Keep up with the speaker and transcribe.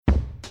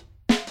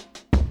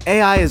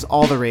AI is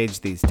all the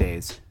rage these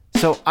days,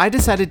 so I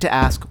decided to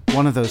ask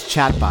one of those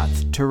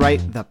chatbots to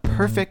write the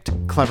perfect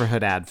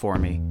Cleverhood ad for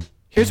me.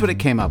 Here's what it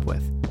came up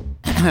with.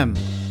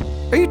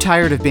 Are you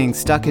tired of being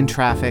stuck in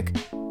traffic,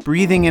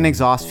 breathing in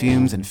exhaust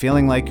fumes, and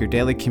feeling like your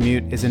daily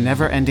commute is a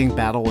never-ending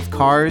battle with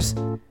cars?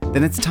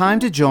 Then it's time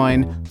to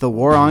join the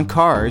war on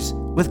cars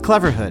with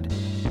Cleverhood.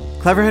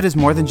 Cleverhood is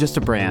more than just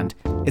a brand,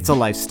 it's a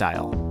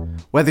lifestyle.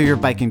 Whether you're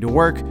biking to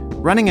work,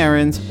 running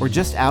errands, or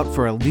just out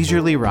for a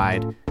leisurely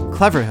ride,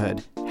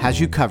 Cleverhood has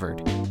you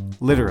covered.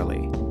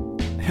 Literally.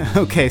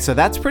 Okay, so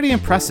that's pretty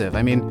impressive.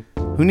 I mean,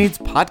 who needs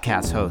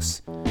podcast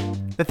hosts?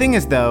 The thing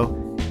is,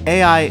 though,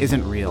 AI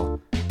isn't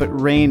real, but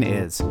Rain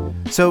is.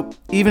 So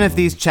even if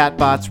these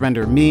chatbots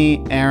render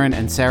me, Aaron,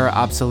 and Sarah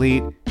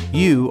obsolete,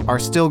 you are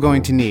still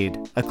going to need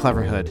a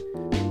Cleverhood.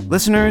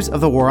 Listeners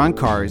of the War on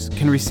Cars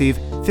can receive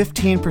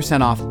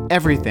 15% off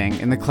everything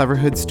in the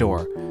Cleverhood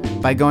store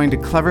by going to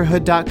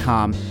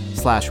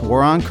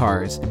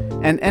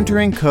cleverhood.com/waroncars and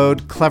entering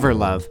code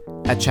CLEVERLOVE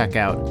at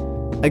checkout.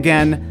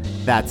 Again,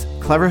 that's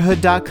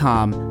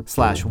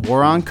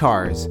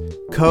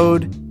cleverhood.com/waroncars,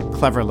 code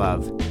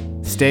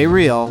CLEVERLOVE. Stay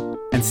real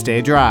and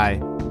stay dry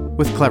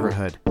with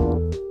Cleverhood.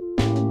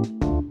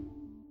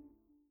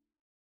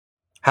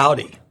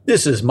 Howdy,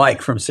 this is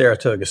Mike from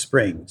Saratoga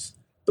Springs.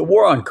 The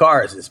war on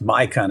cars is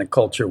my kind of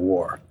culture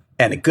war,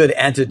 and a good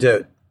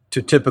antidote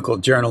to typical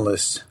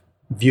journalists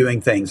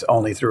viewing things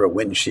only through a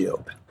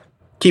windshield.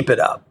 Keep it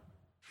up.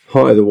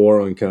 Hi, the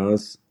War on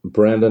Cars.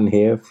 Brandon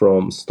here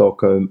from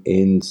Stockholm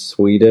in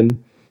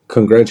Sweden.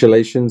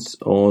 Congratulations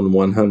on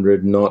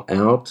 100 Not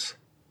Out.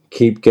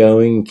 Keep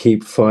going,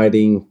 keep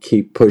fighting,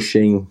 keep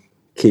pushing,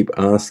 keep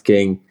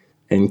asking,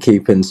 and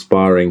keep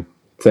inspiring.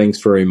 Thanks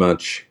very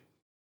much.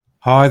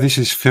 Hi, this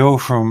is Phil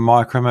from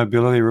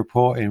Micromobility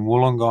Report in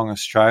Wollongong,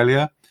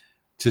 Australia.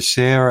 To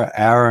Sarah,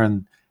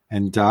 Aaron,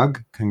 and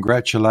Doug,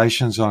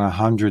 congratulations on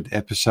 100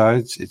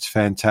 episodes. It's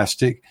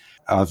fantastic.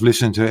 I've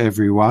listened to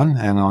every one,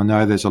 and I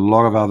know there's a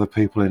lot of other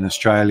people in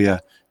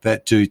Australia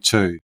that do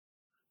too.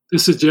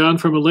 This is John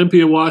from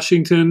Olympia,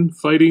 Washington,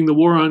 fighting the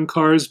war on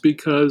cars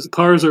because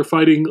cars are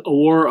fighting a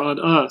war on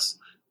us.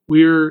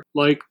 We're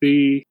like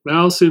the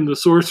mouse in the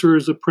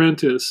Sorcerer's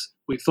Apprentice.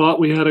 We thought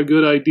we had a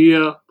good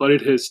idea, but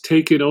it has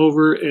taken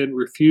over and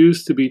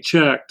refused to be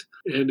checked,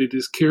 and it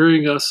is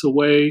carrying us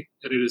away,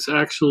 and it is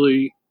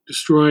actually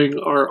destroying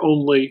our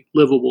only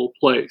livable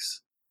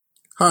place.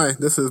 Hi,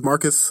 this is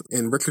Marcus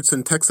in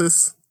Richardson,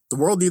 Texas. The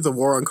world needs a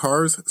war on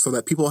cars so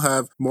that people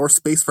have more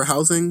space for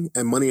housing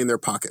and money in their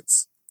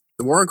pockets.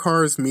 The war on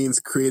cars means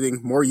creating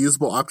more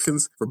usable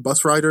options for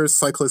bus riders,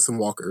 cyclists, and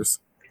walkers.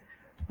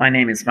 My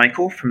name is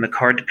Michael from the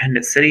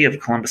car-dependent city of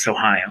Columbus,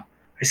 Ohio.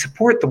 I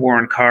support the war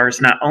on cars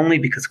not only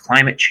because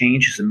climate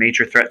change is a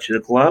major threat to the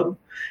globe,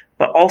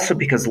 but also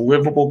because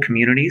livable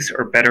communities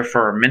are better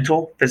for our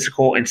mental,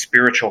 physical, and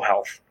spiritual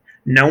health.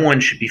 No one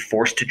should be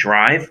forced to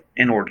drive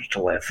in order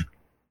to live.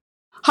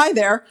 Hi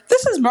there,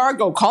 this is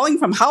Margot calling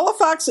from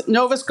Halifax,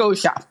 Nova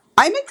Scotia.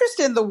 I'm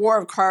interested in the war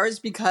of cars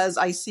because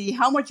I see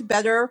how much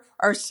better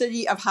our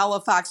city of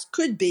Halifax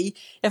could be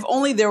if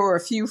only there were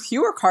a few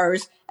fewer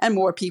cars and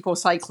more people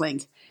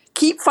cycling.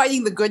 Keep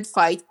fighting the good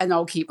fight, and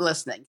I'll keep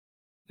listening.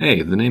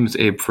 Hey, the name is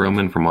Abe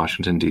Froman from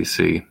Washington,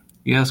 D.C.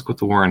 You ask what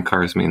the war on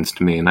cars means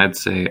to me, and I'd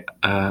say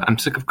I'm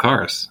sick of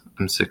cars.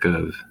 I'm sick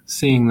of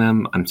seeing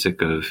them. I'm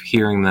sick of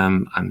hearing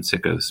them. I'm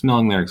sick of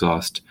smelling their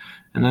exhaust.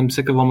 And I'm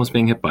sick of almost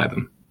being hit by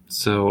them.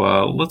 So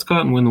let's go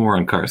out and win the war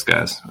on cars,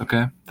 guys.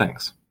 Okay?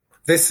 Thanks.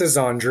 This is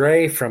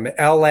Andre from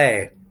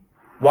LA.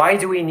 Why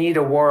do we need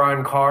a war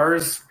on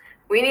cars?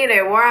 We need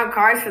a war on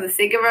cars for the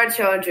sake of our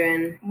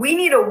children. We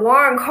need a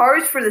war on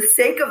cars for the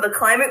sake of the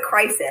climate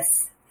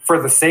crisis.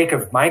 For the sake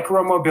of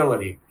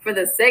micromobility. For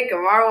the sake of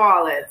our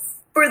wallets.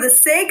 For the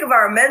sake of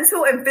our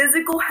mental and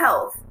physical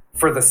health.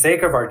 For the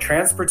sake of our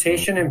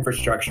transportation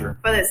infrastructure.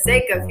 For the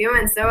sake of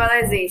human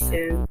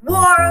civilization.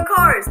 War on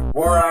cars!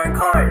 War on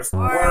cars!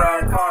 War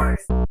on cars!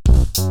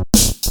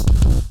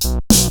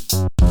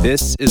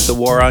 This is the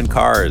War on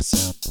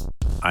Cars.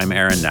 I'm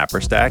Aaron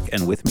Napperstack,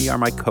 and with me are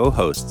my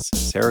co-hosts,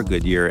 Sarah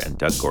Goodyear and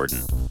Doug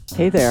Gordon.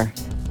 Hey there.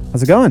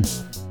 How's it going?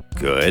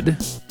 Good.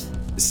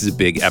 This is a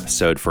big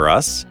episode for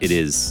us. It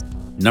is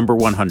number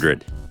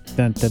 100.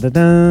 Dun, dun, dun,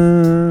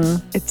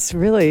 dun. It's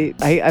really,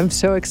 I'm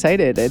so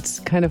excited. It's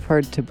kind of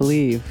hard to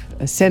believe.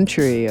 A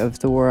century of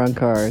the war on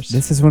cars.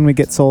 This is when we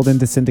get sold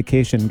into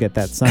syndication, get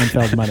that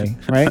Seinfeld money,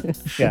 right?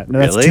 Yeah. No,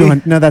 that's Really?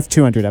 200, that's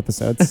 200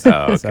 episodes.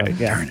 Oh, okay. So,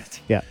 yeah. Darn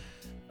it. Yeah.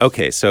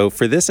 Okay, so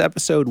for this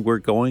episode, we're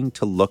going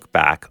to look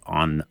back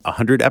on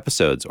 100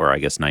 episodes, or I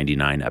guess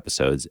 99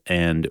 episodes,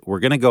 and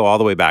we're going to go all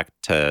the way back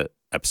to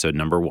episode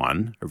number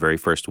 1, our very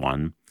first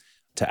one,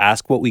 to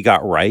ask what we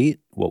got right,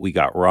 what we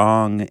got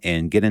wrong,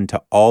 and get into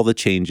all the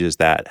changes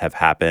that have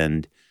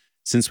happened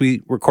since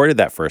we recorded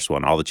that first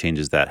one, all the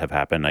changes that have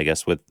happened, I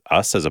guess, with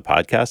us as a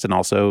podcast and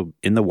also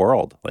in the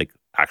world. Like,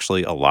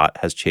 actually, a lot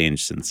has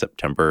changed since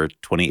September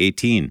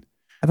 2018.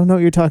 I don't know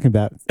what you're talking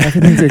about.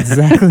 Everything's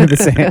exactly the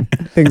same.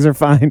 Things are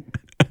fine.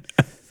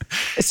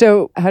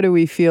 So how do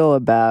we feel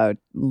about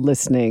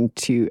listening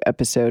to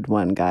episode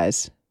 1,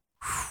 guys?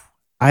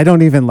 I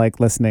don't even like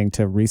listening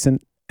to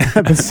recent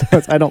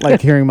episodes. I don't like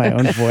hearing my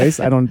own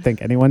voice. I don't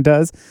think anyone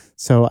does.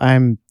 So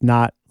I'm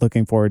not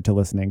looking forward to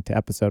listening to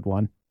episode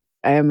 1.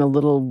 I am a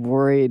little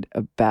worried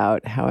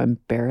about how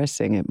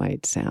embarrassing it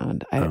might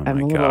sound. I'm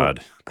a little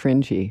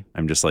cringy.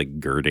 I'm just like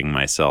girding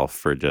myself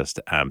for just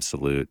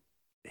absolute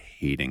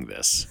hating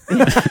this.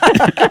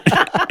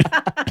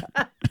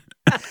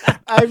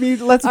 I mean,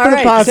 let's put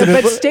a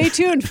positive. But stay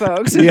tuned,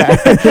 folks. Yeah.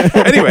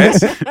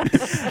 Anyways.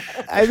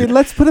 I mean,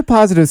 let's put a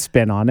positive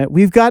spin on it.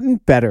 We've gotten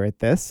better at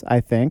this, I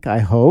think. I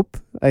hope.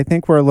 I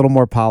think we're a little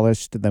more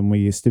polished than we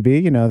used to be.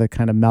 You know, the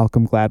kind of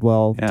Malcolm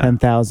Gladwell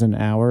 10,000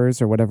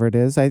 hours or whatever it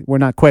is. We're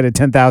not quite at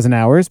 10,000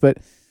 hours, but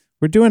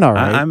we're doing all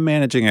right. I'm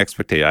managing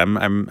expectation.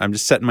 I'm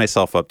just setting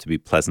myself up to be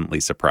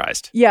pleasantly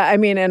surprised. Yeah, I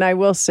mean, and I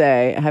will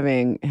say,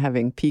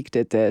 having peeked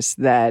at this,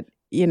 that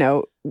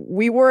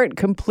we weren't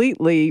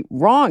completely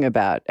wrong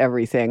about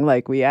everything.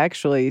 Like, we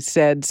actually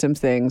said some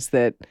things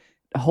that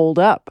hold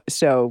up.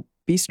 So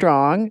be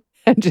strong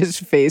and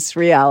just face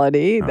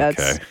reality.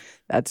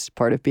 That's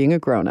part of being a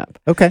grown-up.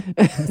 Okay.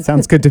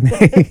 Sounds good to me.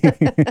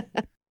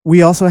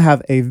 We also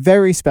have a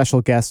very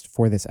special guest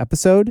for this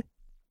episode.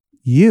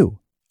 You,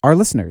 our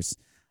listeners.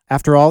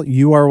 After all,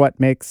 you are what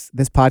makes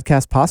this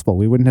podcast possible.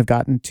 We wouldn't have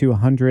gotten to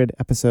 100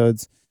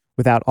 episodes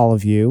without all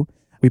of you.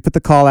 We put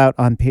the call out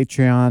on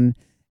Patreon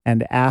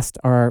and asked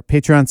our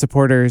Patreon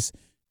supporters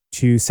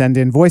to send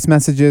in voice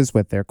messages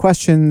with their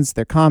questions,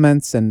 their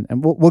comments, and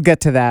we'll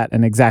get to that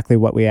and exactly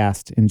what we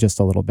asked in just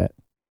a little bit.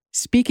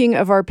 Speaking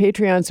of our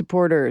Patreon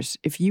supporters,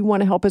 if you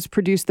want to help us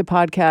produce the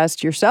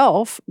podcast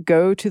yourself,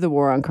 go to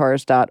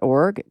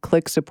thewaroncars.org,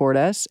 click Support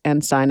Us,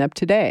 and sign up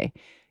today.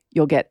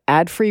 You'll get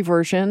ad-free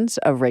versions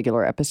of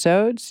regular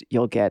episodes.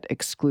 You'll get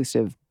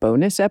exclusive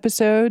bonus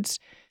episodes,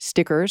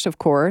 stickers, of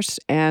course,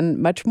 and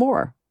much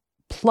more.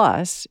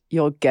 Plus,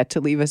 you'll get to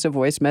leave us a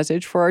voice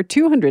message for our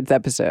 200th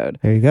episode.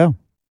 There you go.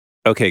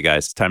 Okay,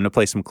 guys, time to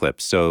play some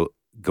clips. So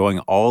going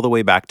all the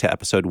way back to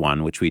episode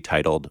 1, which we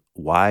titled,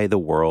 Why the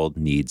World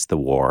Needs the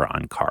War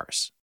on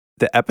Cars.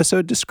 The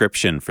episode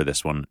description for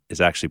this one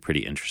is actually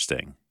pretty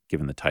interesting,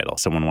 given the title.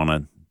 Someone want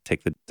to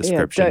take the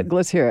description? Yeah, Doug,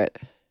 let's hear it.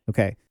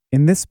 Okay.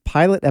 In this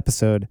pilot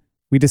episode,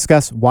 we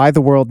discuss why the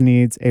world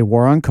needs a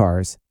war on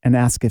cars and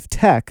ask if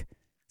tech,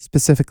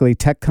 specifically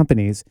tech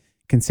companies,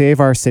 can save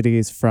our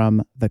cities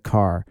from the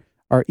car.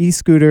 Are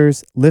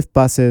e-scooters, Lyft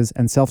buses,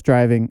 and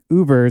self-driving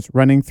Ubers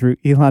running through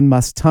Elon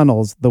Musk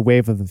tunnels the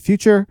wave of the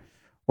future,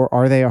 or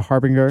are they a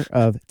harbinger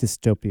of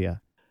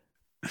dystopia?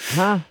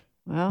 Huh.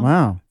 Well,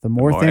 wow. The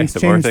more things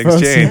change.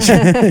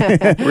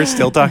 We're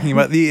still talking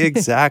about the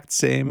exact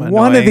same annoying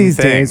One of these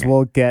thing. days,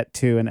 we'll get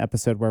to an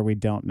episode where we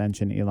don't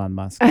mention Elon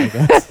Musk, I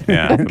guess.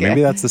 Yeah, but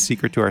maybe that's the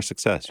secret to our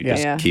success. You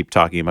just keep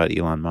talking about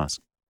Elon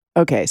Musk.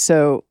 Okay,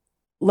 so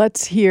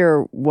let's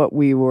hear what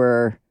we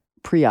were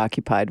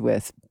preoccupied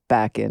with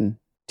back in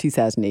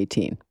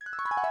 2018.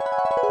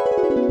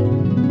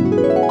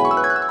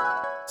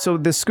 So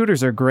the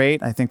scooters are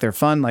great. I think they're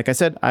fun. Like I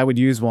said, I would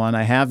use one.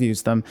 I have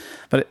used them.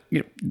 But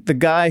the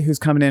guy who's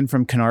coming in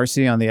from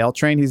Canarsie on the L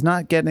train, he's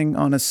not getting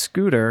on a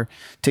scooter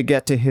to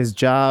get to his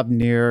job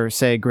near,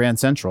 say, Grand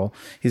Central.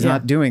 He's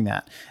not doing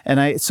that.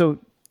 And so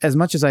as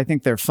much as I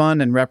think they're fun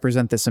and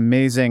represent this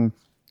amazing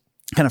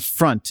kind of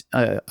front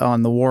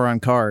on the war on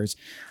cars,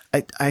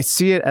 I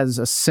see it as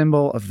a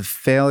symbol of the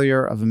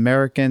failure of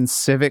American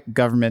civic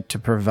government to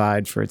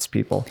provide for its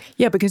people.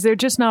 Yeah, because they're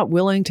just not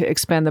willing to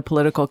expend the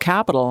political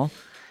capital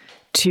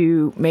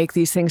to make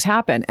these things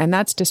happen. And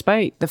that's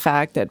despite the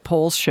fact that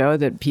polls show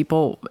that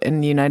people in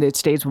the United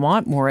States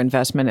want more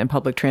investment in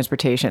public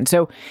transportation.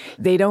 So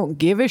they don't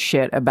give a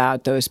shit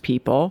about those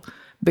people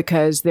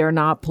because they're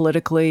not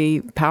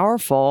politically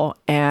powerful.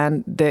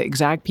 And the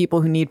exact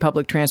people who need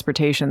public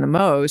transportation the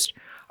most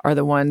are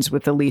the ones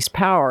with the least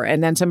power.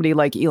 And then somebody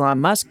like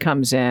Elon Musk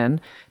comes in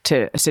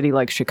to a city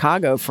like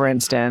Chicago, for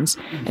instance,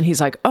 and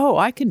he's like, oh,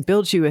 I can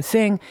build you a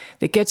thing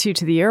that gets you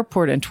to the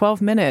airport in 12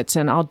 minutes,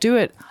 and I'll do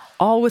it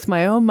all with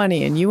my own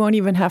money, and you won't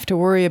even have to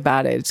worry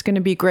about it. It's going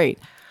to be great.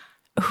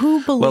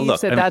 Who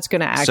believes that's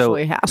going to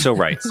actually happen? So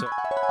right.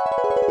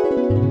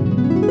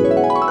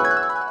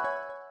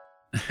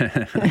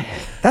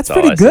 That's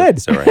pretty good.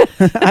 Right.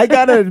 I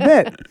got to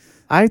admit.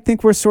 I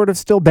think we're sort of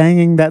still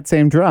banging that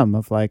same drum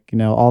of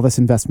all this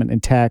investment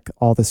in tech,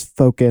 all this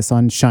focus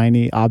on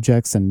shiny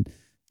objects and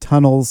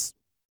tunnels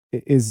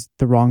is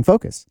the wrong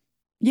focus.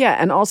 Yeah,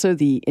 and also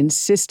the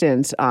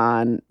insistence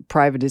on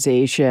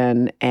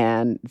privatization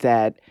and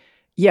that,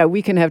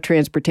 we can have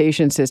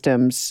transportation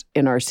systems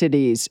in our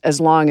cities as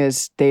long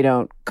as they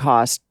don't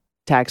cost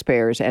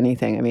taxpayers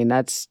anything. I mean,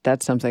 that's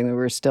something that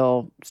we're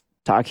still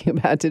talking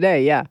about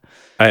today, yeah.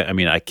 I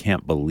mean, I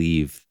can't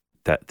believe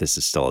that this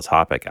is still a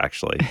topic,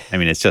 actually. I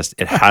mean, it's just,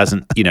 it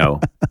hasn't,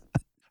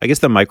 I guess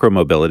the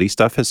micro-mobility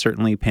stuff has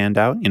certainly panned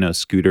out,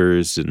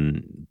 scooters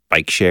and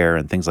bike share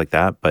and things like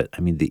that. But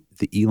I mean, the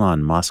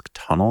Elon Musk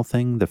tunnel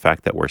thing, the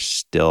fact that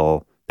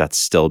that's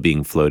still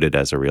being floated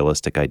as a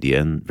realistic idea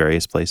in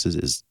various places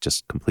is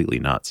just completely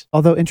nuts.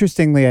 Although,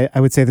 interestingly, I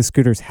would say the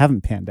scooters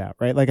haven't panned out,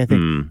 right? Like, I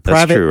think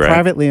true, right?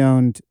 Privately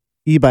owned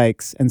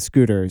e-bikes and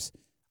scooters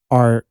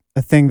are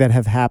a thing that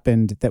have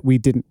happened that we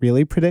didn't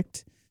really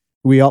predict.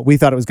 We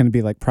thought it was going to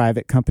be like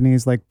private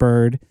companies like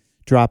Bird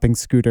dropping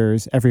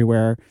scooters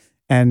everywhere,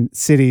 and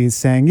cities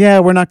saying, yeah,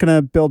 we're not going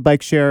to build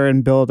bike share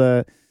and build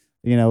a,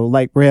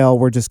 light rail.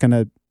 We're just going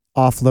to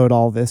offload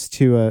all this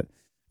to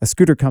a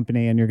scooter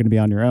company and you're going to be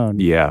on your own.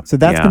 Yeah. So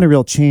that's been a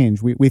real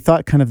change. We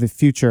thought kind of the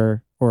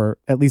future, or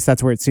at least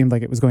that's where it seemed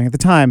like it was going at the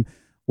time,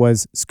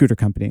 was scooter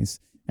companies.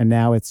 And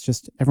now it's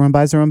just everyone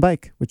buys their own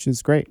bike, which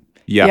is great.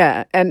 Yeah.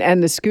 Yeah.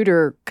 And the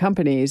scooter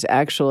companies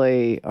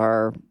actually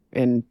are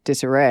in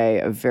disarray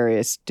of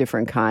various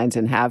different kinds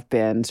and have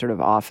been sort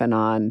of off and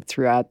on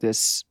throughout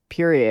this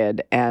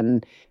period.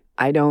 And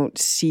I don't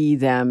see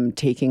them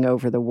taking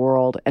over the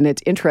world. And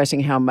it's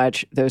interesting how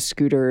much those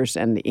scooters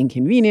and the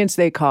inconvenience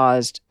they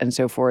caused and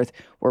so forth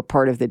were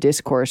part of the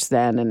discourse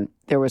then. And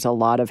there was a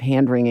lot of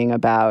hand-wringing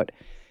about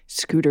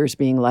scooters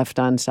being left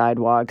on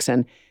sidewalks.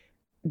 And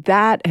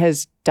that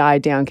has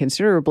died down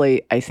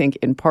considerably, I think,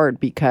 in part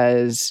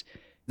because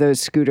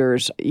those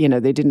scooters,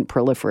 they didn't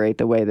proliferate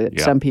the way that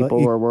some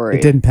people were worried.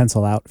 It didn't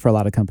pencil out for a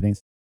lot of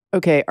companies.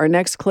 Okay, our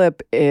next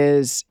clip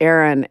is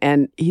Aaron,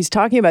 and he's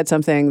talking about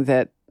something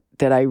that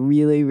I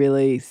really,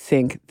 really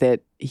think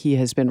that he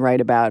has been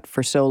right about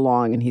for so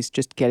long, and he's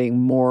just getting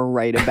more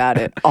right about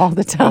it all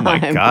the time. Oh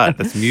my God,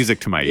 that's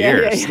music to my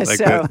ears.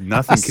 Yeah.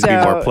 Nothing could be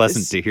more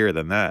pleasant to hear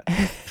than that.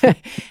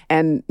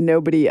 And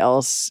nobody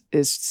else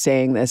is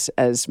saying this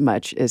as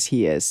much as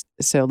he is.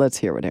 So let's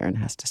hear what Aaron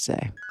has to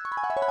say.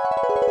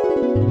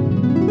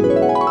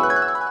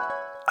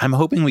 I'm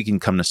hoping we can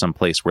come to some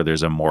place where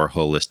there's a more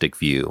holistic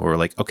view, or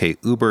like, okay,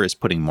 Uber is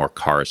putting more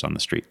cars on the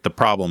street. The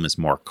problem is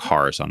more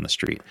cars on the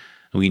street.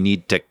 We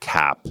need to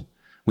cap.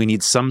 We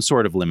need some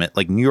sort of limit.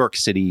 Like New York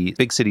City,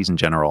 big cities in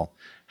general,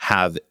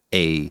 have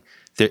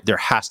there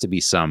has to be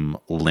some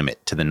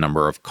limit to the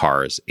number of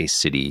cars a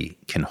city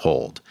can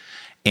hold.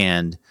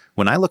 And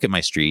when I look at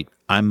my street,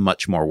 I'm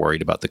much more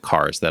worried about the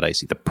cars that I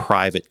see, the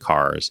private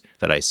cars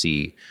that I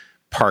see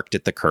parked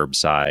at the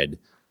curbside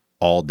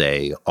all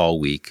day, all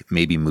week,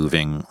 maybe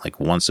moving like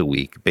once a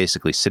week,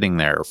 basically sitting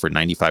there for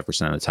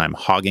 95% of the time,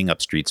 hogging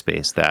up street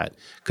space that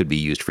could be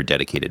used for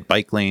dedicated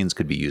bike lanes,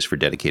 could be used for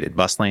dedicated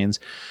bus lanes.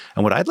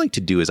 And what I'd like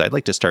to do is I'd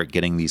like to start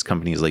getting these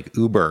companies like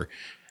Uber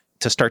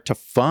to start to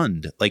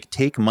fund, like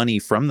take money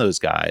from those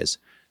guys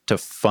to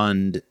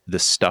fund the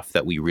stuff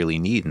that we really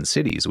need in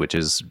cities, which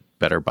is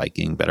better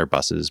biking, better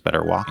buses,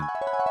 better walking.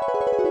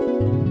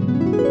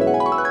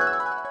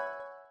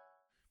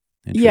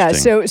 Yeah,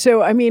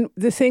 so I mean,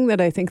 the thing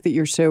that I think that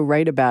you're so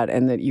right about,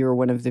 and that you're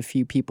one of the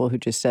few people who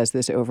just says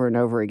this over and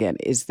over again,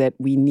 is that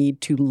we need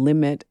to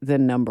limit the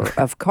number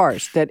of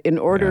cars. That in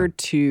order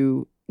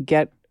to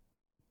get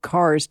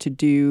cars to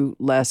do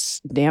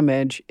less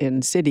damage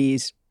in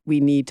cities,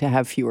 we need to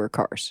have fewer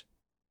cars.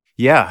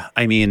 Yeah,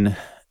 I mean,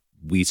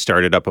 we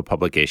started up a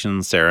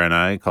publication, Sarah and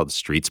I, called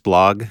Streets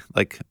Blog,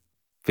 like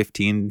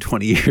 15,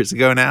 20 years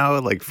ago now,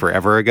 like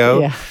forever ago.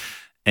 Yeah.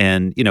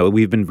 And,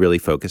 we've been really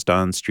focused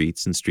on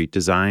streets and street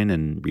design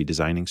and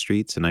redesigning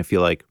streets. And I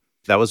feel like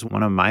that was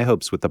one of my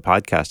hopes with the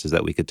podcast, is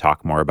that we could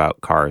talk more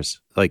about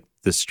cars. Like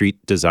the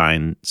street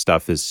design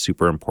stuff is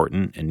super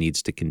important and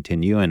needs to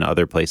continue. And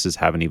other places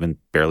haven't even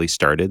barely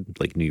started,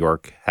 like New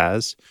York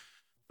has.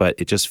 But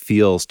it just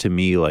feels to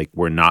me like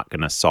we're not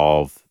going to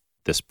solve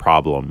this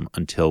problem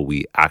until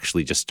we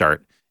actually just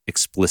start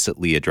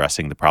explicitly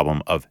addressing the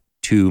problem of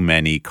too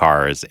many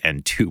cars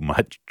and too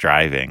much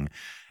driving.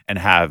 And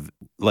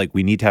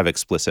we need to have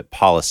explicit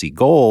policy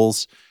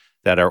goals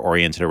that are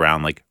oriented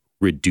around like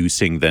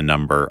reducing the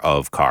number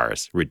of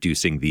cars,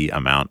 reducing the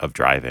amount of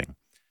driving.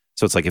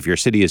 So it's like if your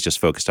city is just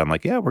focused on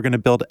like, yeah, we're going to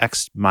build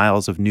X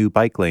miles of new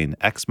bike lane,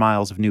 X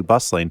miles of new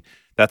bus lane,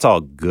 that's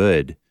all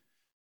good.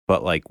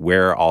 But like,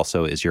 where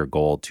also is your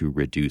goal to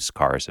reduce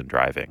cars and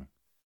driving?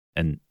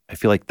 And I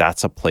feel like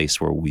that's a place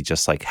where we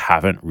just like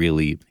haven't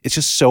really, it's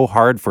just so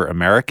hard for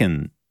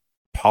American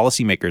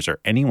policymakers or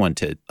anyone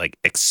to like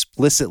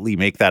explicitly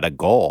make that a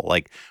goal.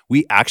 Like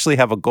we actually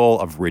have a goal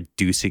of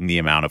reducing the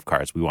amount of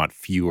cars. We want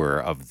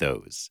fewer of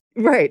those.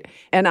 Right.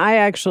 And I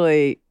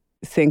actually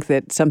think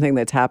that something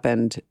that's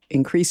happened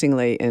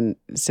increasingly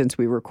since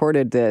we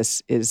recorded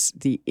this is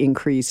the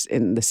increase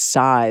in the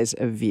size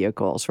of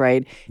vehicles,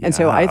 right? And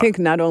so I think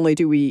not only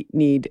do we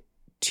need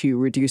to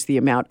reduce the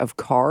amount of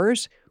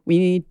cars, we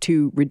need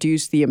to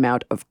reduce the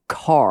amount of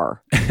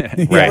car.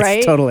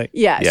 Right? Totally.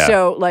 Yeah.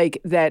 So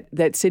like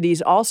that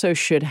cities also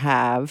should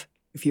have,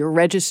 if you're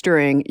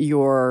registering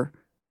your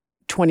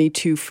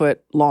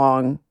 22-foot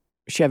long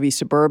Chevy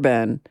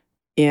Suburban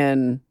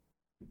in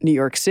New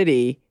York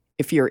City,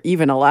 if you're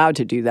even allowed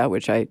to do that,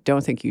 which I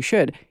don't think you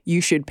should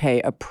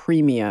pay a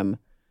premium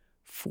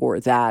for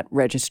that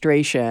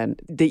registration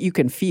that you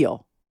can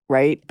feel,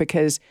 right?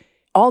 Because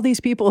all these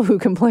people who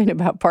complain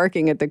about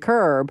parking at the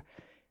curb,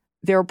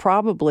 there are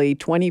probably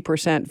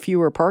 20%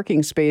 fewer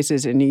parking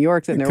spaces in New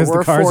York than there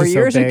were 4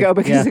 years ago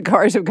because the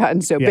cars have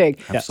gotten so big.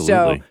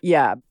 Absolutely. So,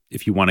 yeah.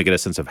 If you want to get a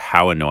sense of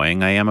how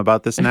annoying I am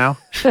about this now,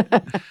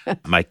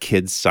 my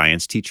kid's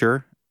science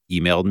teacher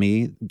emailed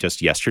me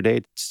just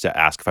yesterday to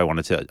ask if I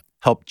wanted to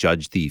help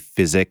judge the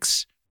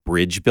physics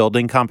bridge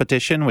building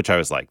competition, which I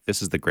was like,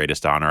 this is the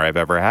greatest honor I've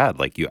ever had.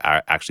 Like, you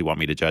actually want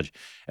me to judge.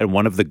 And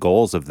one of the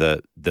goals of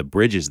the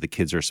bridges the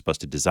kids are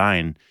supposed to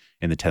design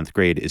in the 10th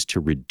grade is to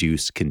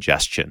reduce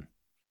congestion,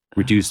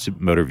 reduce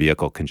motor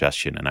vehicle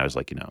congestion. And I was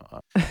like,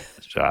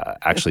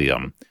 actually,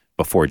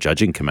 before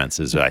judging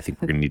commences, I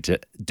think we're going to need to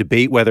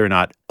debate whether or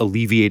not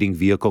alleviating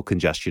vehicle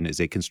congestion is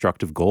a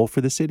constructive goal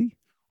for the city,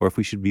 or if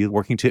we should be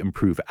working to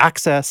improve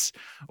access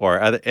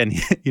or other. And,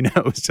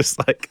 it was just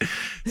like,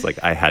 it's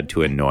like I had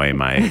to annoy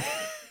my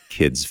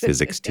kid's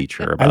physics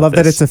teacher about I love this.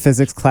 that it's a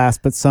physics class,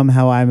 but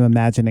somehow I'm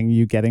imagining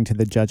you getting to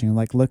the judging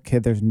like, look,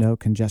 kid, there's no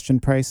congestion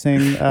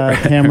pricing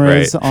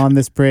cameras on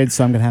this bridge,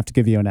 so I'm going to have to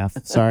give you an F.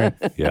 Sorry.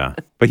 Yeah.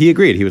 But he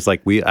agreed. He was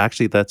like,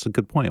 that's a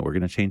good point. We're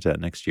going to change that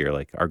next year.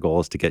 Like, our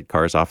goal is to get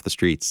cars off the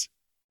streets.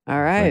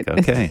 All right. Like,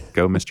 okay,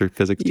 go, Mr.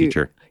 Physics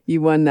teacher.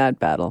 You won that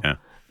battle. Yeah.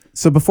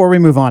 So before we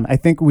move on, I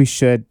think we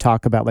should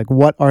talk about like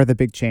what are the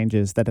big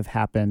changes that have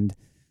happened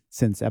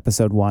since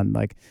episode 1?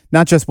 Like,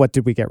 not just what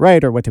did we get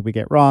right or what did we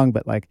get wrong,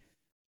 but like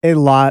a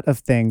lot of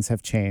things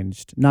have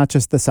changed, not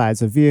just the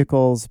size of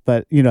vehicles,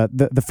 but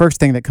the first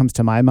thing that comes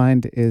to my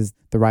mind is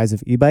the rise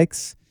of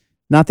e-bikes.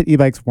 Not that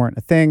e-bikes weren't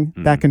a thing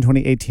back in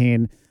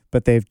 2018,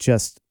 but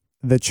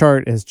the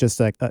chart is just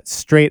like a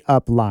straight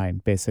up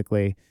line,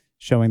 basically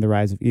showing the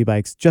rise of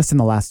e-bikes just in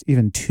the last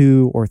even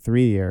 2 or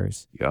 3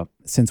 years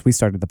since we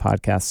started the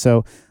podcast.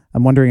 So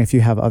I'm wondering if you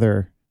have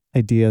other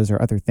ideas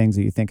or other things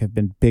that you think have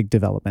been big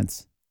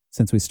developments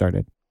since we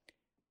started.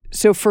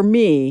 So for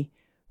me,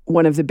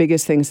 one of the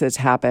biggest things that's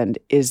happened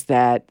is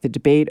that the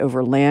debate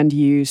over land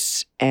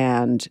use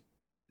and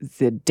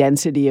the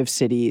density of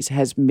cities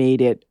has made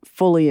it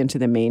fully into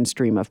the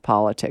mainstream of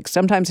politics,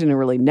 sometimes in a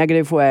really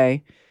negative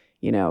way.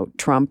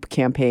 Trump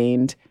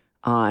campaigned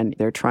on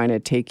they're trying to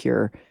take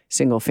your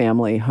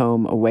single-family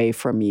home away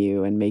from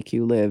you and make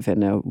you live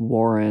in a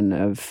warren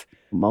of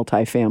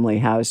multifamily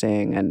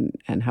housing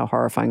and how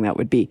horrifying that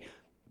would be.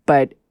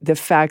 But the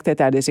fact that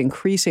that is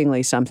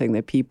increasingly something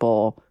that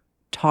people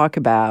talk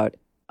about,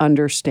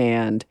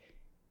 understand,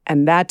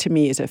 and that to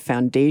me is a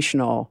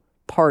foundational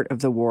part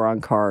of the war on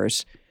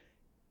cars,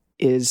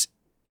 is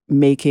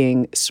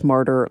making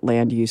smarter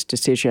land use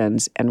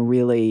decisions and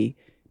really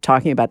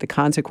talking about the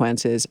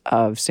consequences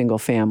of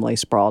single-family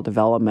sprawl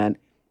development.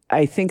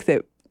 I think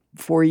that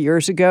 4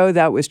 years ago,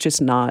 that was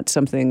just not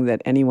something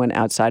that anyone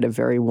outside of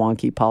very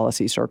wonky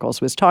policy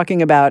circles was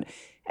talking about.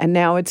 And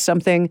now it's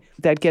something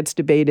that gets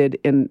debated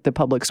in the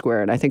public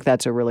square. And I think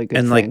that's a really good thing.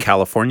 And like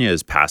California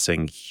is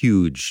passing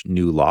huge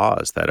new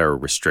laws that are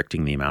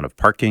restricting the amount of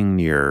parking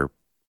near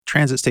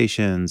transit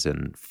stations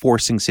and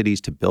forcing cities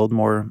to build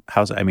more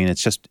houses. I mean,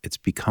 it's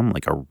become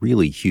like a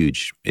really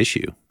huge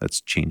issue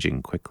that's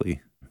changing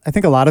quickly. I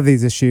think a lot of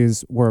these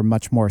issues were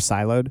much more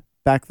siloed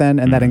back then.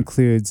 And that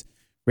includes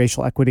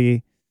racial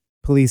equity,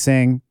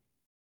 policing,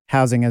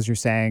 housing, as you're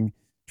saying,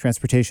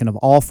 transportation of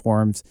all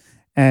forms.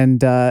 And,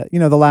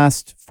 the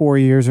last 4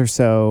 years or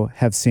so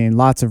have seen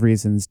lots of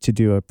reasons to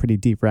do a pretty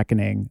deep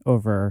reckoning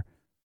over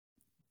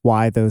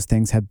why those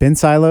things have been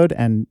siloed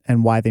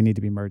and why they need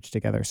to be merged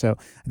together. So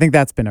I think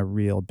that's been a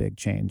real big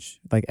change.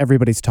 Like,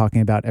 everybody's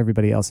talking about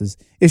everybody else's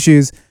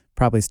issues,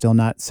 probably still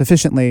not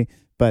sufficiently,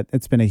 but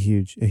it's been a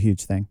huge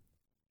thing.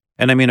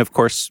 And I mean, of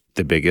course,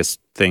 the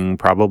biggest thing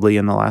probably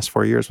in the last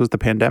 4 years was the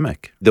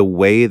pandemic. The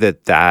way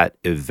that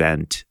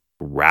event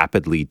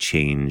rapidly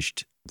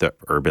changed the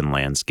urban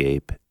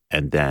landscape,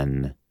 and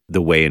then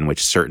the way in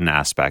which certain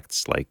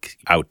aspects like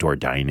outdoor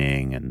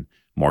dining and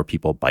more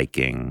people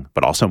biking,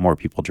 but also more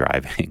people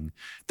driving,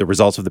 the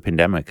results of the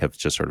pandemic have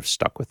just sort of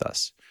stuck with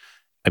us.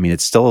 I mean,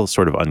 it's still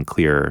sort of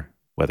unclear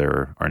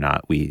whether or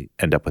not we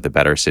end up with a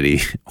better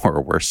city or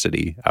a worse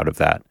city out of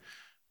that.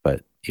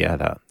 But yeah,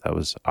 that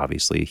was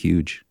obviously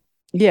huge.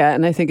 Yeah,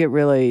 and I think it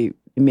really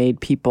made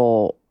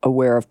people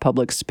aware of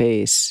public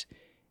space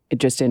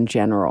just in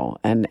general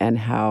and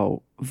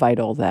how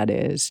vital that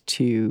is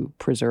to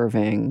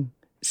preserving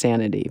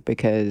sanity,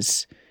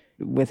 because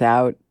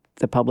without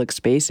the public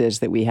spaces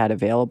that we had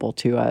available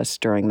to us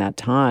during that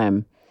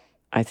time,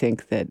 I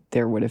think that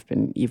there would have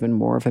been even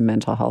more of a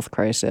mental health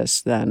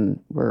crisis than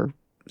we're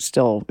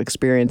still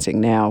experiencing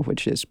now,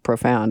 which is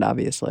profound,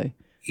 obviously.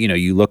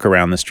 You look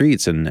around the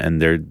streets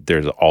and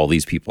there's all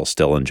these people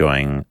still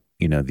enjoying,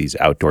 these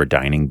outdoor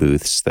dining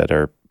booths that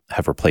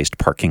have replaced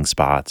parking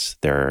spots.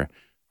 There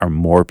are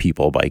more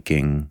people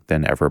biking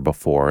than ever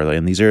before.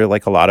 And these are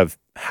like a lot of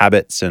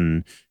habits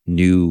and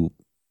new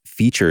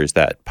features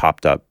that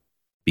popped up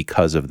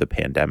because of the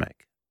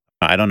pandemic.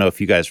 I don't know if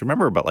you guys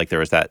remember, but like there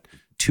was that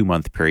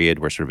 2-month period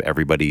where sort of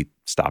everybody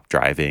stopped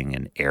driving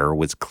and air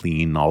was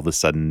clean all of a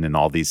sudden in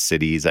all these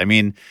cities. I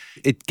mean,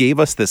 it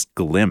gave us this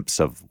glimpse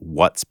of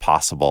what's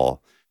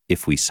possible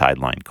if we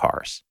sideline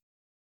cars.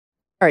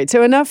 All right,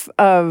 so enough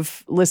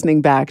of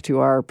listening back to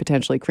our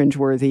potentially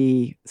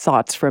cringeworthy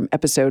thoughts from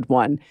episode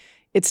 1.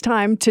 It's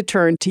time to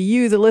turn to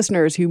you, the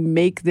listeners, who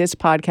make this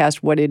podcast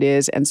what it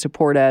is and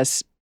support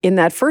us. In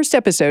that first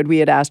episode, we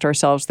had asked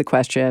ourselves the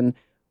question,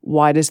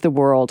 why does the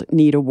world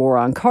need a war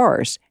on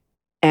cars?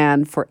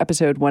 And for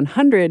episode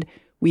 100,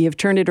 we have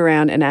turned it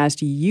around and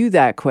asked you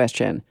that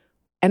question.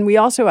 And we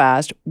also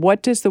asked,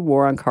 what does the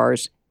war on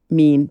cars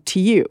mean to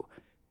you?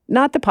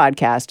 Not the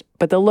podcast,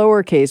 but the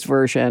lowercase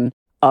version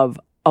of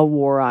a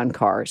war on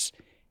cars,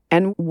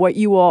 and what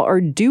you all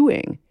are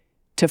doing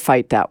to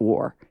fight that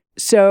war.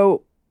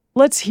 So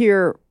let's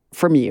hear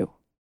from you.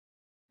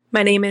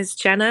 My name is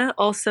Jenna,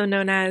 also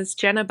known as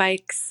Jenna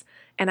Bikes,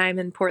 and I'm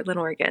in Portland,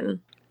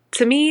 Oregon.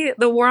 To me,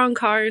 the war on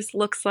cars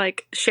looks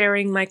like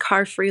sharing my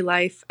car-free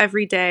life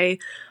every day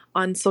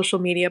on social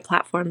media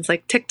platforms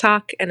like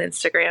TikTok and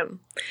Instagram.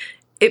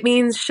 It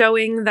means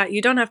showing that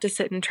you don't have to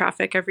sit in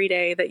traffic every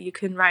day, that you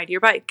can ride your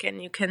bike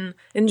and you can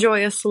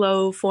enjoy a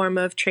slow form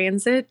of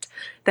transit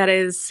that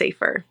is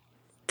safer.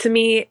 To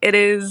me, it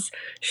is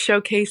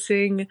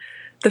showcasing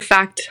the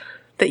fact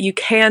that you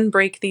can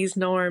break these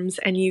norms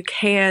and you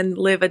can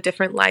live a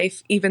different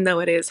life, even though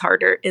it is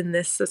harder in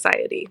this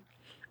society.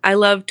 I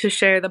love to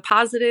share the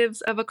positives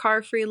of a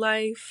car-free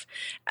life,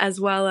 as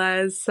well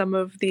as some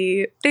of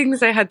the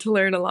things I had to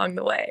learn along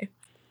the way.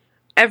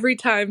 Every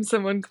time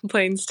someone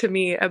complains to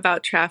me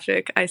about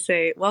traffic, I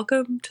say,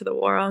 welcome to the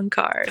war on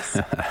cars.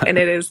 And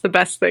it is the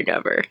best thing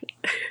ever.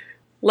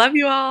 Love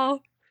you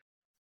all.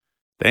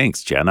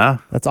 Thanks,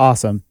 Jenna. That's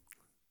awesome.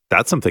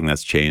 That's something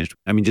that's changed.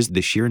 I mean, just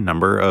the sheer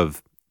number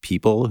of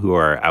people who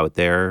are out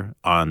there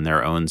on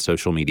their own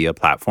social media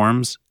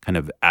platforms kind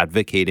of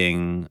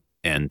advocating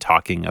and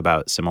talking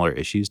about similar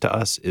issues to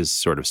us is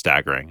sort of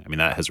staggering. I mean,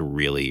 that has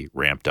really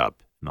ramped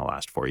up in the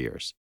last 4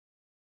 years.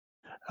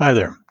 Hi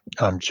there.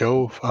 I'm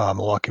Joe from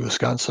Milwaukee,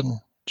 Wisconsin.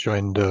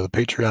 Joined the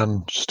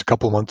Patreon just a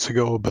couple months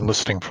ago. Been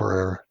listening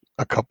for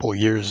a couple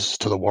years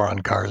to the war on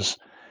cars.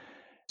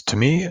 To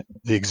me,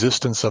 the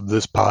existence of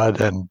this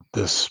pod and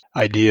this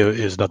idea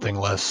is nothing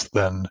less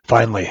than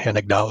finally an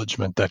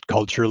acknowledgement that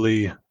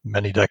culturally,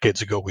 many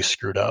decades ago, we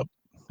screwed up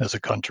as a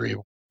country.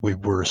 We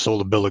were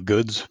sold a bill of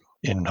goods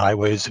in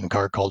highways, in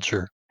car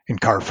culture, in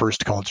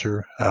car-first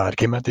culture. It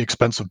came at the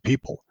expense of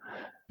people.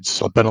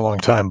 It's been a long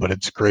time, but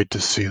it's great to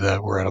see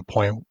that we're at a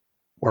point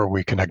where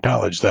we can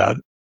acknowledge that,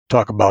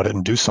 talk about it,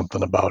 and do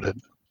something about it.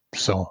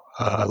 So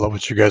I love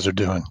what you guys are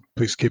doing.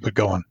 Please keep it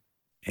going.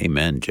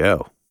 Amen,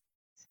 Joe.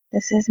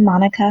 This is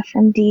Monica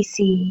from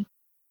DC.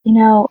 You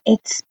know,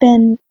 it's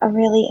been a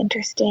really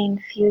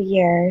interesting few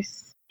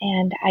years,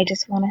 and I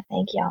just want to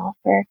thank y'all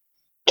for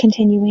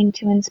continuing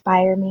to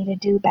inspire me to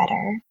do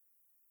better,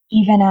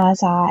 even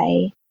as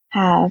I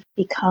have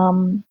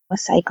become a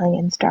cycling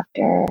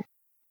instructor,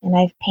 and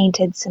I've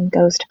painted some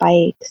ghost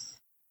bikes,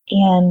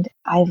 and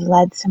I've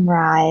led some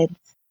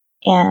rides,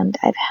 and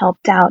I've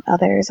helped out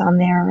others on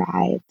their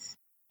rides,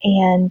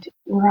 and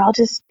we're all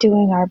just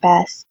doing our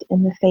best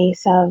in the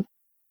face of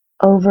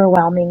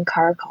overwhelming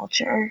car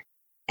culture.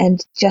 And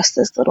just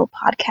this little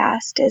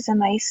podcast is a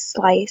nice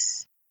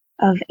slice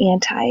of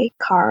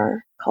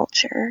anti-car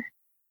culture.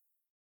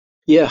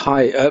 Yeah,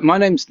 hi. My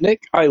name's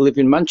Nick. I live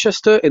in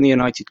Manchester in the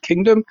United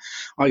Kingdom.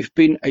 I've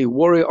been a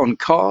warrior on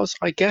cars,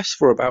 I guess,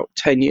 for about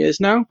 10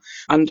 years now.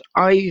 And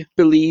I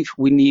believe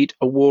we need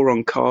a war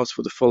on cars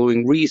for the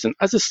following reason.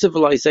 As a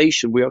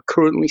civilization, we are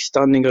currently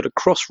standing at a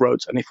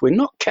crossroads. And if we're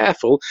not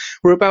careful,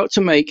 we're about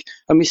to make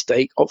a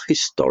mistake of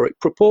historic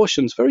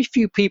proportions. Very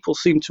few people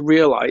seem to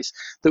realize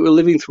that we're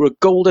living through a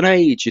golden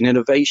age in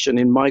innovation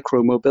in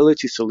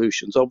micro-mobility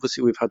solutions.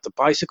 Obviously, we've had the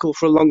bicycle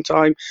for a long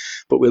time,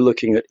 but we're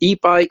looking at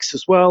e-bikes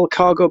as well,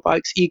 cargo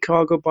bikes,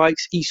 e-cargo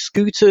bikes,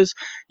 e-scooters,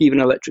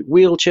 even electric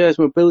wheelchairs,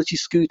 mobility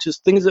scooters,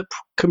 things that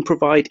can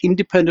provide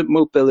independent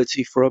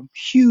mobility for a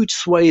huge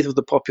swathe of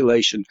the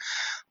population.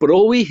 But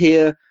all we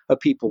hear are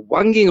people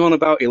wanging on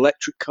about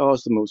electric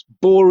cars, the most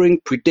boring,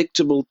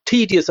 predictable,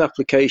 tedious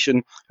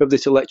application of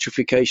this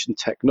electrification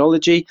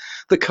technology.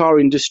 The car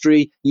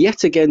industry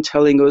yet again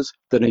telling us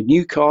that a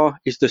new car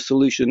is the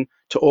solution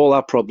to all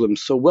our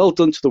problems. So well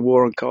done to the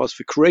War on Cars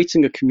for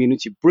creating a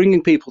community,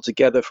 bringing people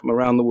together from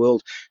around the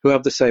world who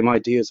have the same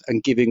ideas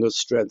and giving us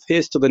strength.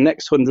 Here's to the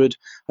next 100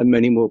 and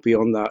many more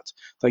beyond that.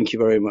 Thank you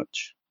very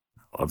much.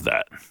 Love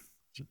that.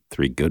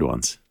 3 good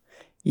ones.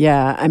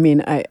 Yeah, I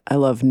mean, I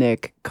love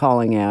Nick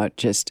calling out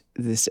just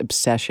this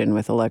obsession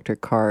with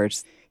electric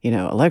cars. You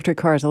know, electric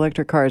cars,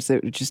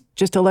 that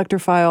just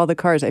electrify all the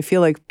cars. I feel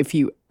like if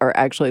you are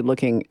actually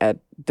looking at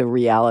the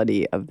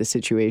reality of the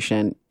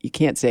situation, you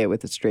can't say it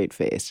with a straight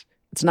face.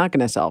 It's not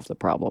going to solve the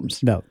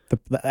problems. No,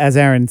 as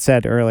Aaron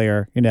said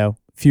earlier, you know,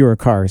 fewer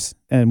cars,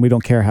 and we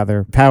don't care how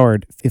they're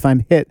powered. If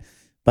I'm hit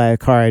by a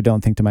car, I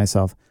don't think to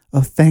myself,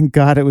 oh, thank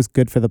God it was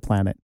good for the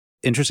planet.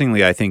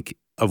 Interestingly, I think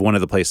of one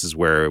of the places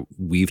where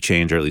we've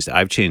changed, or at least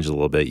I've changed a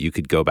little bit, you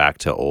could go back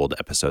to old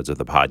episodes of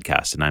the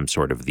podcast, and I'm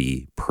sort of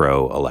the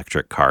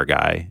pro-electric car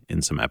guy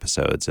in some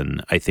episodes.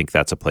 And I think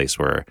that's a place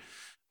where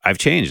I've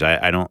changed.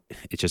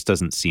 It just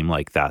doesn't seem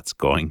like that's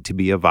going to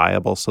be a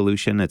viable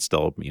solution. It's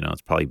still, you know,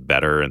 it's probably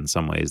better in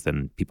some ways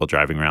than people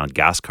driving around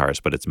gas cars,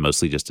 but it's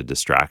mostly just a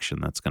distraction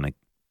that's going to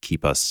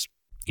keep us,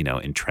 you know,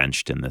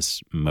 entrenched in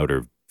this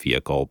motor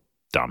vehicle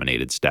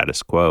dominated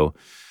status quo.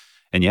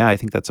 And yeah, I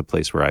think that's a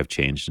place where I've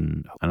changed,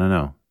 and I don't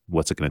know,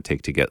 what's it going to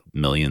take to get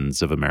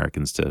millions of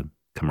Americans to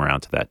come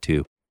around to that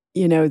too?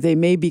 You know, they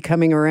may be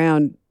coming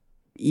around.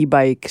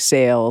 E-bike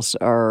sales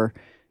are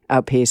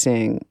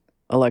outpacing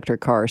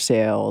electric car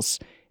sales.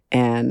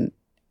 And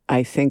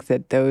I think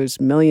that those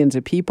millions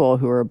of people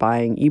who are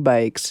buying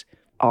e-bikes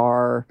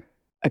are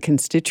a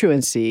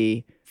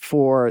constituency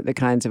for the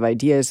kinds of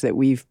ideas that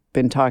we've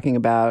been talking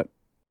about.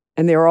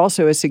 And they're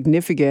also a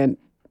significant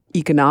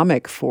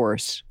economic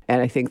force.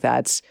 And I think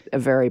that's a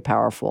very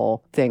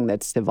powerful thing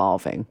that's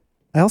evolving.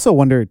 I also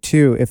wonder,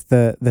 too, if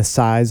the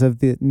size of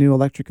the new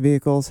electric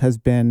vehicles has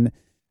been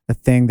a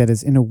thing that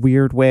is in a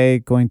weird way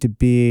going to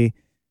be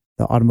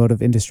the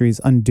automotive industry's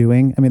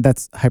undoing. I mean,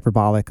 that's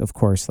hyperbolic, of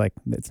course, like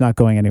it's not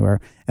going anywhere.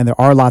 And there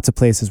are lots of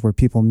places where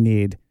people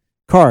need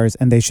cars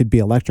and they should be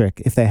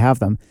electric if they have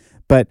them.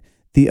 But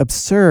the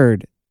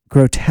absurd,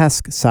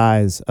 grotesque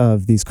size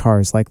of these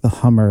cars, like the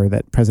Hummer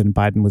that President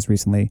Biden was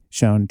recently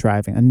shown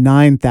driving, a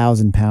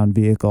 9,000-pound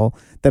vehicle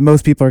that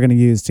most people are going to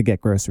use to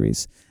get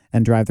groceries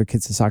and drive their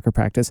kids to soccer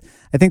practice.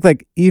 I think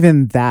like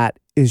even that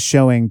is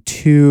showing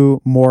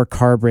to more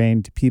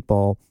car-brained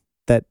people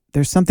that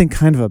there's something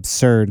kind of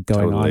absurd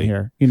going on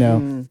here, you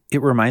know?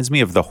 It reminds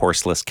me of the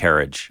horseless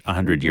carriage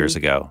 100 years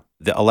ago.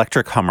 The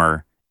electric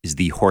Hummer is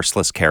the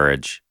horseless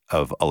carriage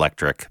of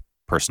electric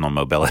personal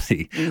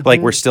mobility.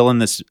 Like we're still in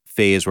this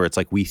phase where it's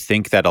like we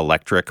think that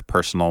electric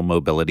personal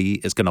mobility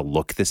is going to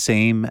look the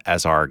same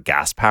as our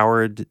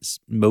gas-powered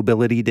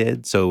mobility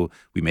did. So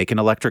we make an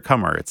electric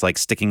Hummer. It's like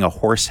sticking a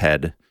horse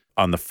head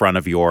on the front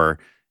of your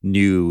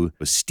new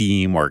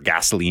steam or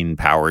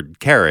gasoline-powered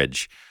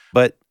carriage.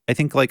 But I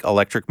think like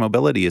electric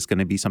mobility is going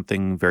to be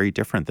something very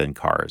different than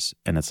cars.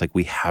 And it's like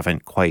we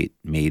haven't quite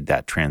made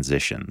that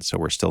transition. So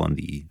we're still in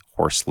the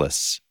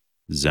horseless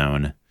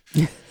zone.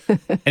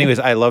 Anyways,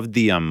 I loved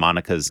the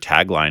Monica's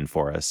tagline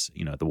for us.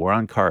 You know, the war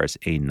on cars,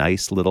 a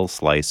nice little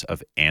slice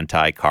of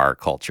anti-car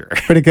culture.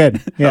 Pretty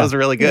good. Yeah. That was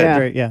really good. Yeah.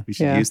 Great, yeah. We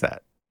should use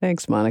that.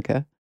 Thanks,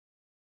 Monica.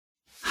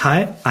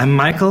 Hi, I'm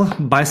Michael,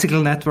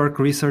 Bicycle Network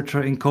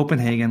researcher in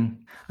Copenhagen.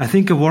 I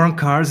think a war on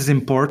cars is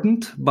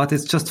important, but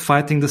it's just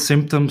fighting the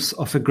symptoms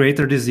of a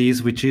greater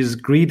disease, which is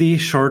greedy,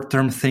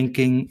 short-term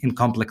thinking in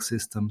complex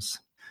systems.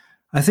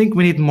 I think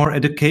we need more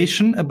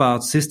education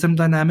about system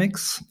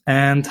dynamics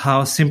and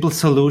how simple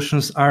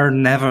solutions are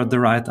never the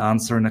right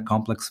answer in a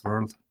complex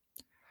world.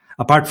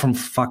 Apart from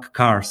fuck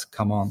cars,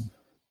 come on.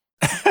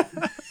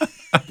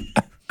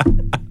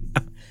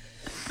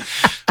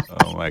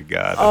 Oh my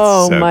God.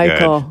 That's so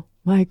Michael. Good.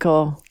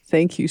 Michael,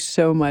 thank you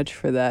so much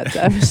for that.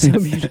 That was so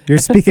beautiful. You're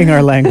speaking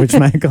our language,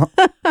 Michael.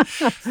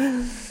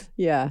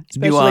 Yeah,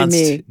 especially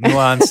me.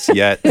 Nuanced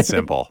yet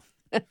simple.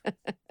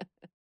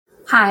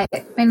 Hi,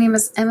 my name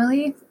is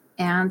Emily,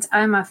 and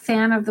I'm a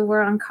fan of the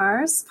War on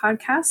Cars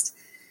podcast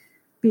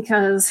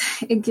because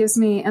it gives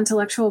me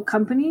intellectual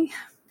company.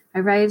 I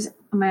ride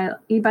my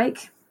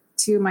e-bike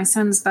to my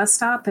son's bus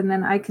stop, and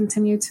then I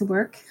continue to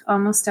work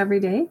almost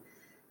every day.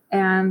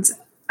 And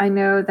I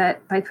know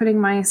that by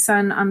putting my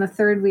son on the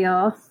third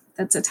wheel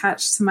that's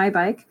attached to my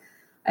bike,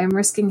 I'm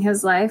risking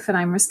his life and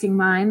I'm risking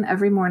mine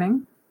every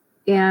morning.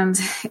 And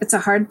it's a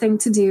hard thing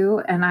to do.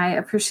 And I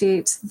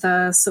appreciate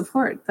the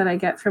support that I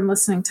get from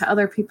listening to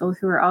other people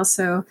who are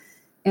also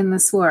in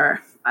this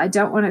war. I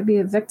don't want to be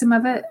a victim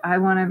of it. I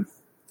want to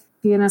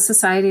be in a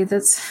society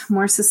that's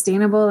more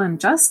sustainable and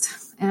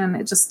just. And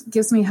it just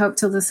gives me hope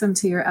to listen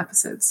to your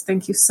episodes.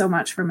 Thank you so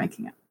much for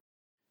making it.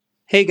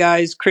 Hey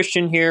guys,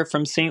 Christian here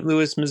from St.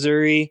 Louis,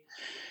 Missouri.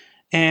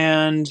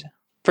 And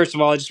first of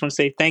all, I just want to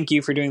say thank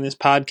you for doing this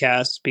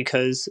podcast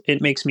because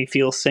it makes me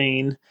feel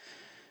sane.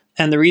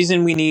 And the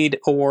reason we need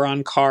a war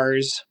on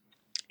cars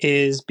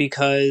is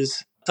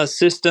because a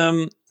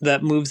system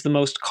that moves the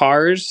most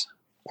cars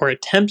or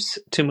attempts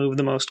to move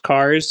the most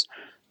cars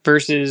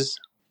versus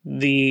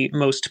the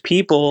most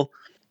people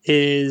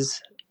is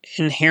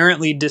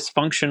inherently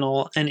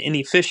dysfunctional and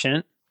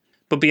inefficient.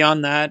 But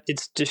beyond that,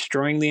 it's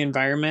destroying the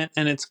environment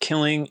and it's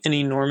killing an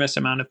enormous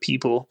amount of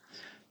people.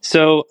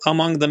 So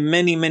among the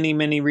many, many,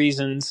 many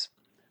reasons,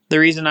 the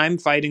reason I'm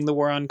fighting the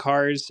war on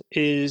cars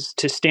is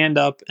to stand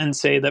up and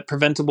say that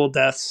preventable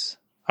deaths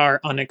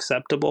are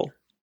unacceptable.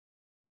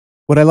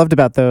 What I loved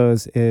about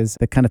those is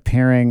the kind of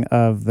pairing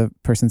of the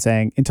person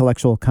saying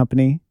intellectual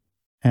company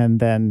and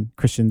then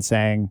Christian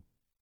saying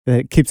that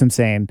it keeps him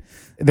sane.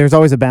 There's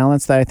always a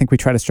balance that I think we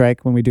try to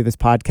strike when we do this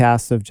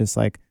podcast of just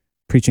like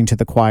preaching to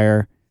the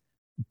choir.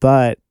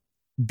 But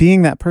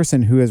being that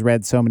person who has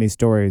read so many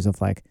stories of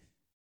like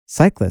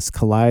cyclist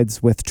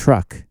collides with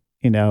truck,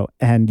 you know,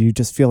 and you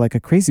just feel like a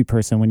crazy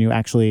person when you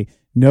actually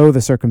know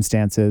the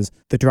circumstances.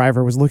 The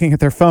driver was looking at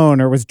their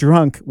phone or was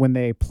drunk when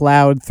they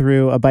plowed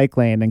through a bike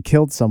lane and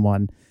killed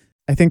someone.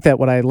 I think that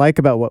what I like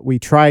about what we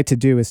try to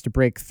do is to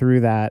break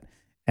through that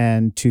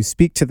and to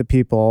speak to the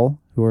people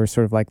who are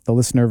sort of like the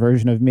listener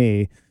version of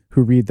me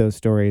who read those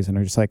stories and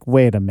are just like,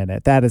 wait a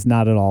minute, that is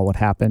not at all what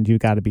happened. You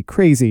got to be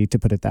crazy to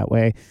put it that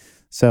way.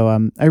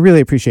 So I really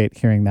appreciate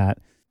hearing that.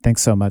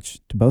 Thanks so much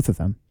to both of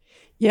them.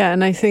 Yeah,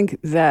 and I think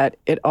that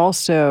it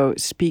also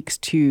speaks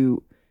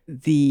to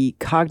the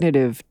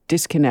cognitive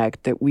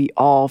disconnect that we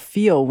all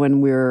feel when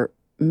we're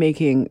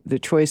making the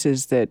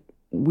choices that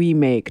we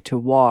make to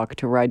walk,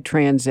 to ride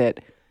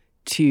transit,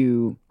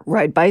 to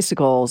ride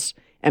bicycles,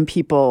 and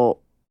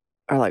people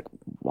are like,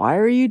 why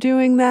are you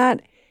doing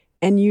that?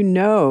 And you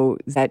know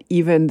that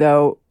even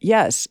though,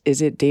 yes,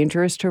 is it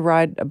dangerous to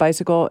ride a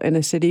bicycle in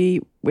a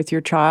city with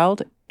your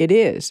child? It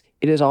is.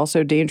 It is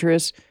also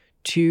dangerous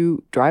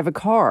to drive a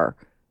car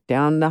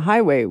down the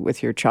highway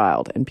with your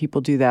child. And people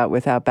do that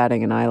without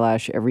batting an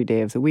eyelash every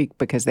day of the week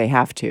because they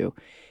have to.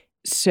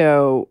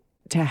 So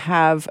to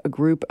have a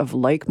group of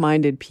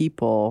like-minded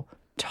people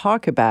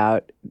talk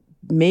about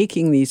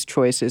making these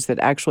choices that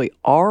actually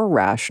are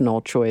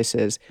rational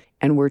choices,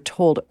 and we're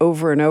told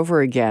over and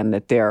over again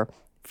that they're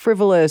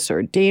frivolous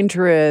or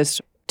dangerous,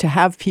 to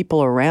have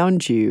people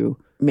around you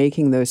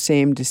making those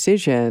same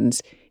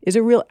decisions is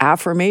a real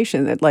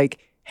affirmation that, like,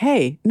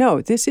 hey,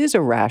 no, this is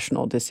a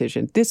rational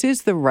decision. This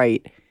is the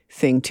right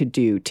thing to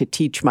do to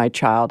teach my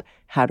child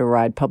how to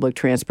ride public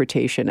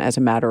transportation as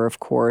a matter of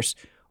course,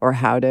 or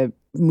how to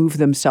move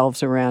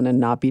themselves around and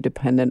not be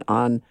dependent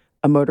on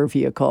a motor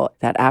vehicle.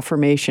 That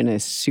affirmation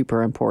is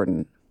super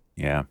important.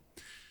 Yeah.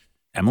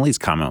 Emily's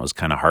comment was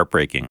kind of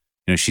heartbreaking.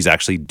 You know, she's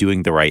actually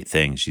doing the right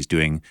thing. She's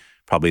doing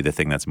probably the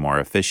thing that's more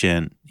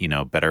efficient, you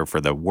know, better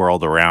for the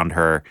world around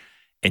her.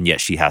 And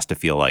yet she has to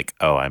feel like,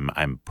 oh,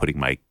 I'm putting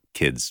my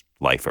kid's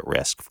life at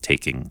risk,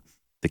 taking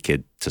the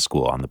kid to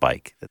school on the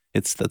bike.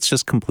 That's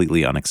just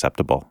completely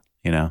unacceptable.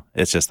 You know,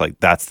 it's just like,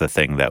 that's the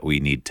thing that we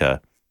need to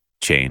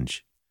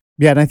change.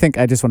 Yeah. And I think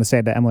I just want to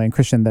say to Emily and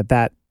Christian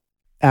that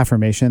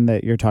affirmation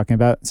that you're talking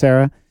about,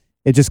 Sarah,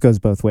 it just goes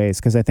both ways,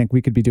 because I think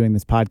we could be doing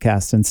this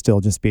podcast and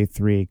still just be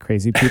three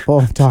crazy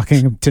people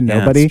talking to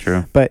nobody. That's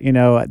true. But, you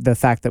know, the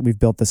fact that we've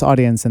built this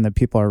audience and that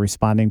people are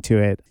responding to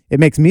it, it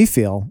makes me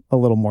feel a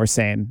little more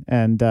sane.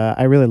 And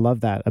I really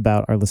love that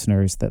about our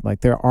listeners, that like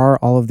there are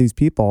all of these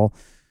people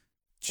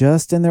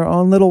just in their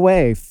own little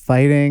way,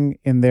 fighting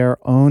in their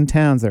own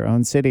towns, their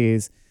own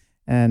cities,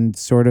 and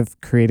sort of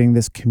creating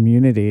this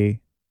community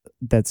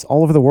that's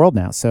all over the world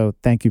now. So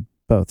thank you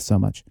both so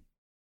much.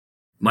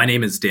 My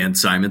name is Dan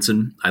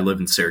Simonson. I live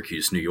in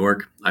Syracuse, New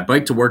York. I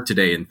biked to work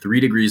today in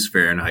 3 degrees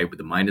Fahrenheit with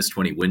a minus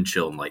 20 wind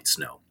chill and light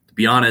snow. To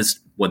be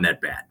honest, wasn't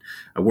that bad.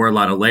 I wore a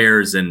lot of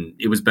layers and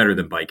it was better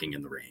than biking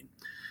in the rain.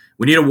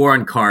 We need a war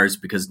on cars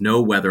because no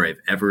weather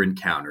I've ever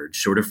encountered,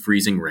 short of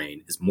freezing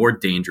rain, is more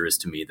dangerous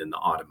to me than the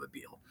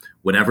automobile.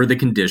 Whatever the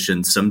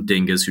conditions, some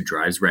dingus who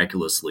drives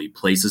recklessly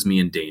places me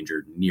in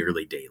danger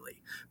nearly daily.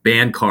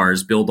 Ban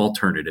cars, build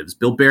alternatives,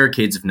 build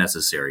barricades if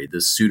necessary.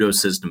 This pseudo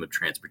system of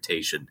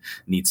transportation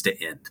needs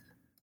to end.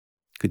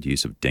 Good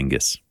use of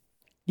dingus.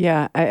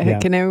 Yeah.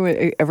 Can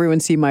everyone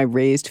see my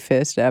raised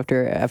fist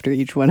after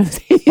each one of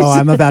these? Oh,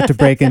 I'm about to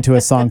break into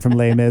a song from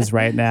Les Mis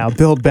right now.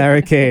 Build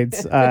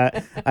barricades.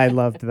 I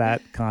loved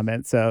that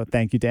comment. So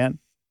thank you, Dan.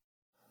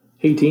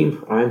 Hey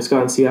team, I'm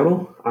Scott in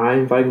Seattle.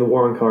 I'm fighting the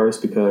war on cars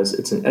because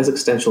it's an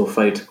existential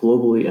fight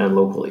globally and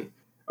locally.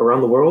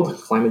 Around the world,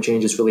 climate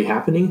change is really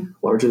happening,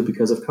 largely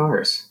because of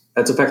cars.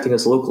 That's affecting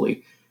us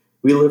locally.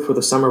 We live for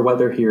the summer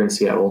weather here in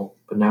Seattle,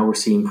 but now we're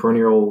seeing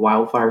perennial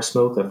wildfire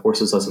smoke that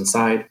forces us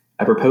inside.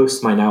 I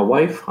proposed to my now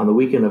wife on the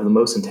weekend of the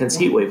most intense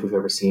heat wave we've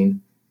ever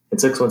seen,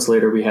 and 6 months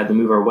later we had to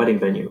move our wedding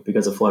venue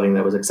because of flooding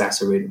that was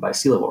exacerbated by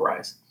sea level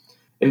rise.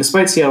 And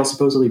despite Seattle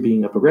supposedly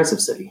being a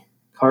progressive city,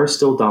 cars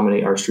still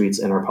dominate our streets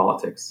and our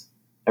politics.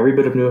 Every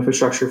bit of new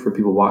infrastructure for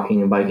people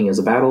walking and biking is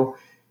a battle,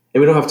 and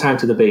we don't have time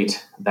to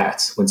debate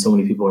that when so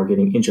many people are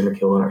getting injured or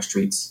killed on our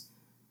streets.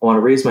 I want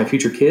to raise my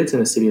future kids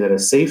in a city that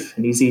is safe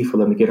and easy for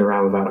them to get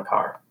around without a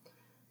car.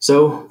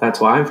 So that's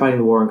why I'm fighting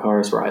the war on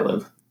cars where I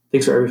live.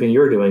 Thanks for everything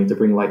you're doing to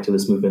bring light to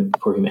this movement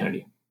for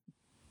humanity.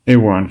 Hey,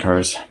 War on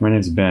Cars. My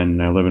name's Ben,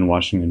 and I live in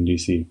Washington,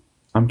 D.C.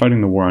 I'm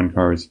fighting the war on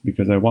cars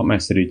because I want my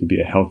city to be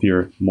a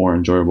healthier, more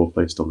enjoyable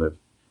place to live.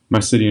 My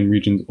city and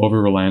region's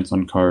over-reliance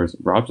on cars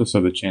robs us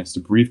of the chance to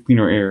breathe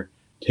cleaner air,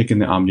 take in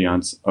the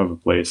ambiance of a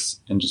place,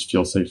 and just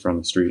feel safer on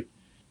the street.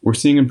 We're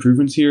seeing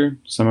improvements here,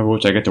 some of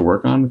which I get to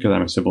work on because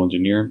I'm a civil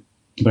engineer,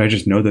 but I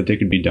just know that they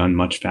could be done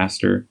much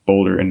faster,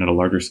 bolder, and at a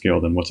larger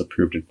scale than what's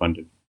approved and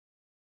funded.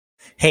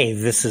 Hey,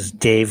 this is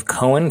Dave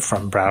Cohen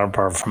from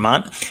Brattleboro,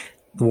 Vermont.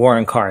 The war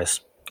on cars.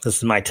 This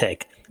is my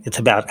take. It's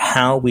about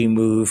how we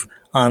move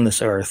on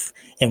this earth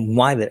and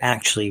why that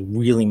actually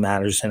really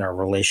matters in our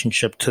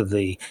relationship to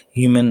the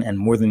human and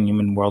more than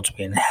human worlds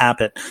we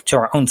inhabit, to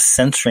our own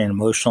sensory and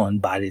emotional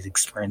embodied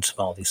experience of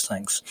all these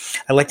things.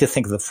 I like to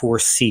think of the 4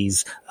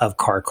 C's of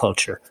car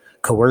culture: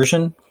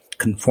 coercion,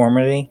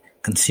 conformity,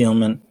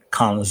 concealment,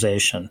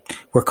 colonization.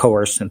 We're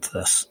coerced into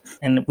this.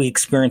 And we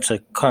experience a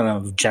kind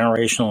of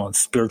generational and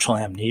spiritual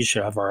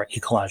amnesia of our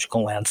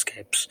ecological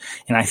landscapes.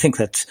 And I think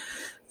that's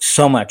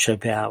so much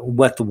about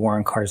what the war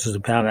on cars is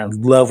about. And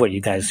I love what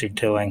you guys are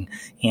doing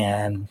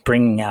and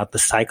bringing out the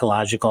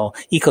psychological,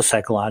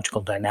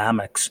 eco-psychological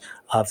dynamics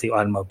of the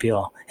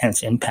automobile and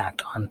its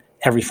impact on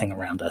everything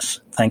around us.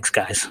 Thanks,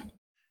 guys.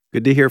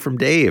 Good to hear from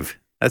Dave.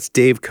 That's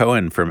Dave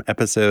Cohen from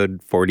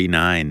episode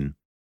 49.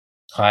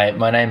 Hi,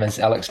 my name is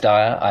Alex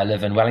Dyer. I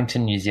live in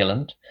Wellington, New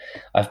Zealand.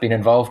 I've been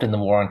involved in the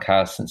war on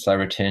cars since I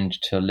returned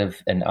to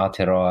live in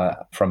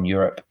Aotearoa from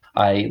Europe.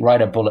 I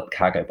ride a Bullet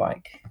cargo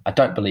bike. I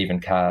don't believe in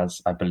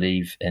cars. I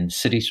believe in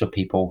cities for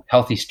people,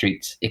 healthy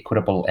streets,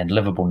 equitable and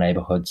livable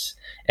neighborhoods,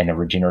 and a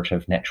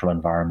regenerative natural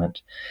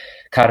environment.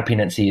 Car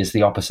dependency is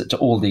the opposite to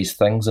all these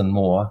things and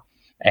more.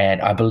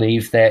 And I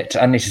believe that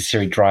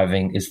unnecessary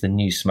driving is the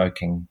new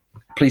smoking.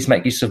 Please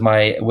make use of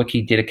my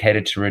wiki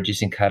dedicated to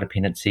reducing car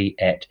dependency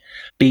at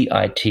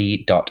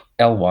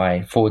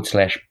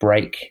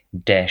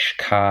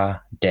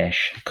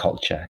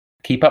bit.ly/break-car-culture.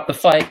 Keep up the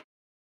fight.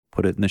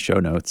 Put it in the show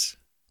notes.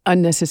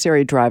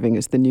 Unnecessary driving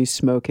is the new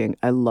smoking.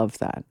 I love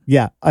that.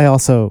 Yeah, I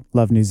also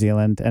love New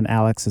Zealand, and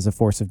Alex is a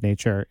force of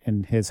nature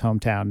in his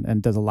hometown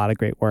and does a lot of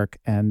great work.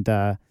 And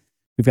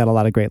we've got a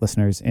lot of great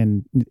listeners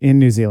in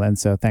New Zealand,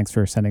 so thanks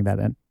for sending that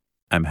in.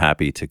 I'm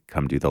happy to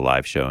come do the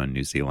live show in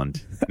New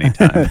Zealand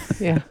anytime.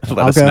 Yeah.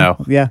 Let us know.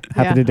 Yeah,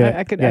 happy to do it.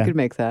 I could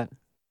make that.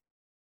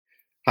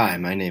 Hi,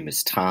 my name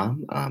is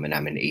Tom, and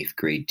I'm an 8th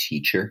grade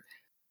teacher.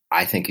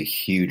 I think a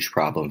huge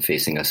problem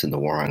facing us in the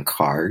war on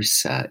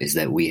cars is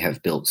that we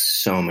have built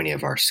so many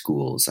of our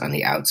schools on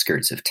the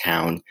outskirts of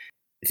town.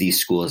 These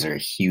schools are a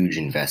huge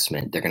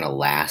investment. They're going to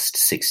last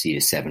 60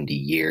 to 70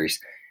 years.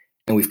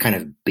 And we've kind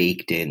of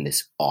baked in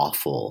this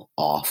awful,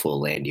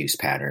 awful land use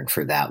pattern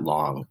for that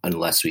long,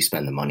 unless we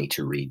spend the money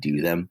to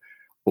redo them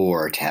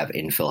or to have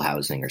infill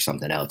housing or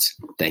something else.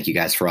 Thank you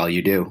guys for all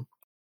you do.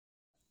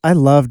 I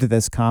loved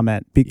this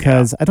comment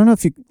because I don't know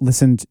if you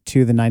listened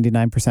to the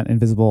 99%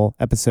 Invisible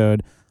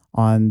episode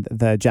on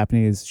the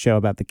Japanese show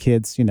about the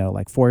kids,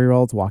 like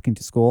 4-year-olds walking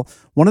to school.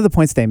 One of the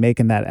points they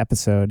make in that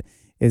episode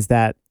is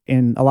that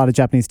in a lot of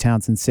Japanese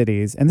towns and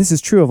cities, and this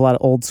is true of a lot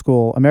of old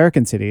school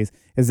American cities,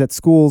 is that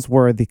schools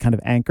were the kind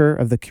of anchor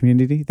of the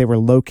community. They were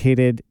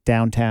located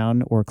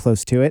downtown or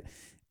close to it.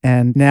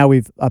 And now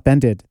we've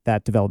upended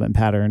that development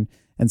pattern,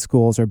 and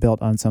schools are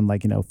built on some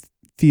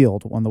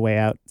field on the way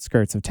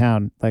outskirts of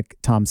town, like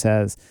Tom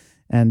says.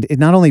 And it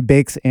not only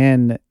bakes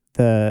in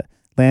the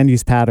land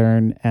use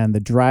pattern and the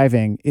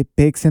driving, it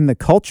bakes in the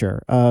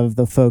culture of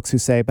the folks who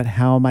say, but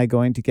how am I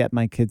going to get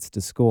my kids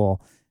to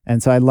school?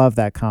 And so I love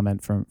that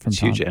comment from It's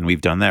Tom. huge. And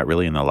we've done that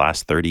really in the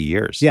last 30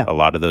 years. Yeah. A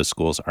lot of those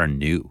schools are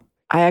new.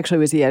 I actually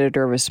was the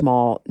editor of a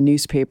small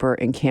newspaper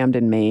in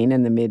Camden, Maine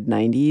in the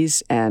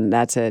mid-90s, and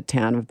that's a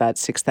town of about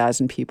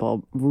 6,000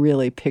 people,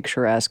 really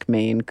picturesque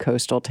Maine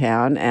coastal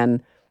town.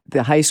 And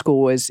the high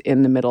school was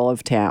in the middle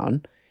of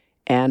town.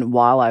 And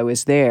while I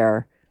was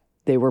there,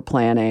 they were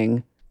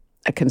planning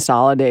a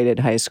consolidated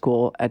high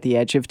school at the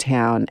edge of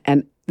town.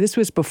 And this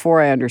was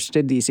before I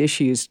understood these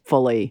issues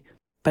fully.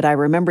 But I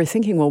remember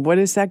thinking, well, what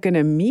is that going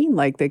to mean?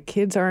 Like, the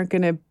kids aren't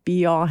going to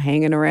be all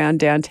hanging around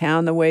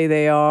downtown the way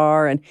they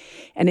are. And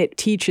it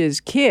teaches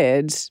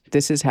kids,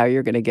 this is how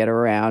you're going to get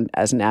around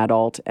as an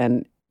adult.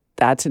 And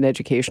that's an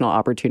educational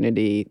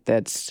opportunity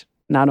that's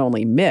not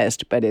only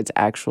missed, but it's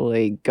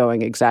actually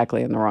going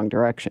exactly in the wrong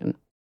direction.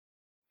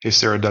 Hey,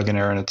 Sarah, Doug, and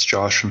Aaron, it's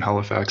Josh from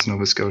Halifax,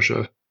 Nova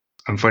Scotia.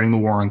 I'm fighting the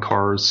war on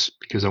cars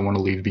because I want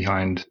to leave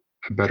behind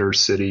a better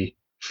city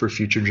for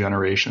future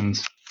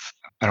generations.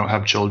 I don't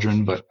have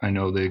children, but I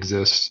know they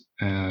exist,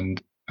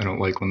 and I don't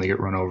like when they get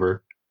run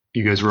over.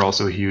 You guys were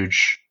also a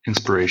huge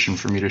inspiration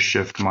for me to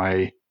shift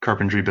my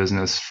carpentry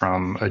business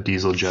from a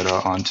diesel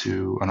Jetta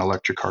onto an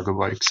electric cargo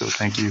bike, so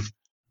thank you.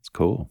 It's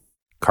cool.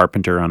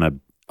 Carpenter on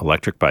an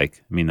electric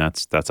bike. I mean,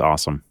 that's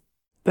awesome.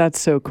 That's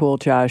so cool,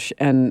 Josh.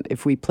 And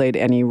if we played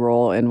any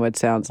role in what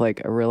sounds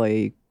like a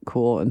really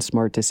cool and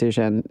smart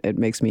decision, it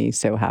makes me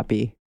so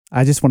happy.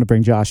 I just want to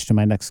bring Josh to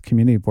my next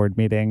community board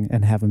meeting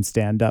and have him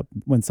stand up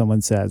when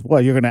someone says, well,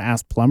 you're going to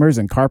ask plumbers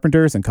and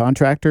carpenters and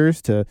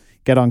contractors to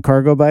get on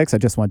cargo bikes. I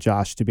just want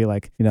Josh to be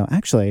like,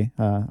 actually,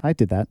 I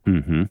did that.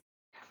 Mm-hmm.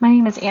 My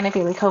name is Anna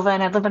Bailikova,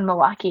 and I live in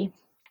Milwaukee.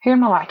 Here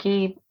in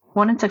Milwaukee,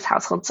 1 in 6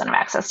 households don't have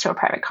access to a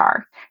private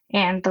car.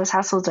 And those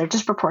households are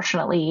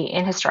disproportionately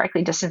in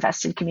historically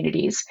disinvested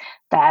communities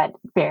that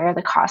bear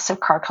the costs of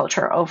car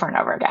culture over and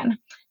over again.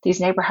 These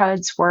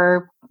neighborhoods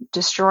were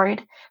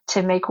destroyed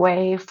to make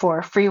way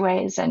for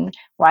freeways and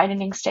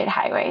widening state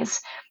highways.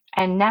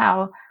 And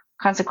now,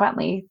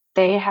 consequently,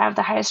 they have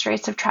the highest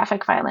rates of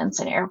traffic violence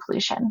and air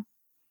pollution.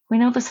 We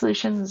know the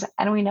solutions,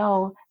 and we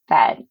know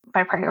that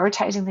by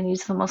prioritizing the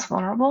needs of the most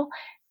vulnerable,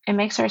 it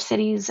makes our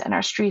cities and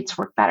our streets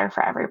work better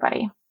for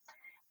everybody.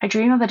 I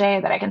dream of the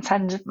day that I can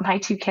send my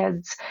 2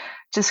 kids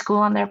to school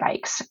on their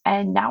bikes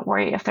and not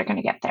worry if they're going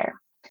to get there.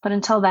 But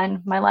until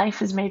then, my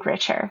life is made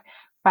richer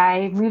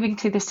by moving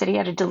through the city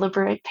at a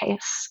deliberate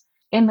pace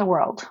in the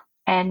world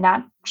and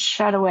not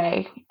shut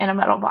away in a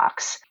metal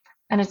box.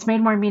 And it's made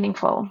more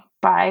meaningful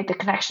by the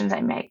connections I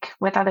make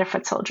with other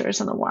foot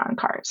soldiers in the war on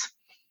cars.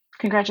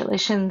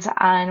 Congratulations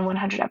on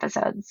 100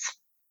 episodes.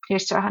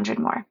 Here's to 100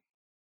 more.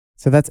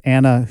 So that's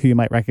Anna, who you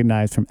might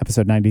recognize from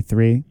episode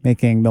 93,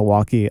 making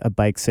Milwaukee a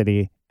bike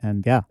city.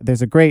 And yeah,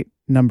 there's a great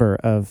number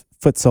of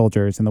foot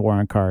soldiers in the war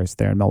on cars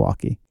there in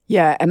Milwaukee.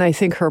 Yeah, and I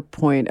think her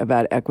point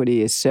about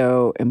equity is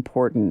so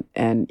important,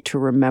 and to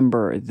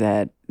remember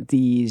that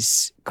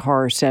these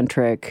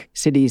car-centric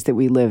cities that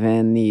we live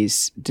in,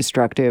 these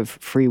destructive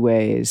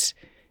freeways,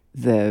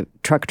 the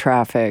truck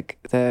traffic,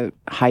 the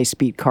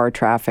high-speed car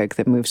traffic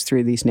that moves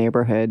through these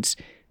neighborhoods,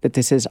 that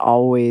this has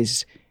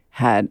always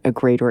had a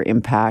greater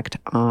impact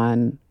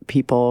on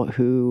people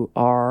who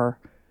are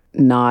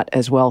not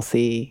as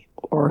wealthy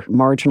or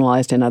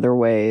marginalized in other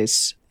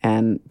ways,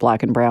 and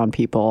Black and brown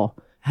people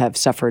have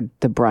suffered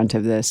the brunt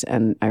of this.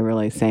 And I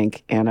really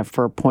thank Anna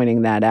for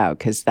pointing that out,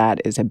 because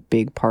that is a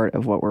big part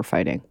of what we're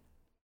fighting.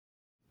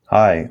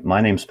 Hi,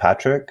 my name's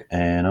Patrick,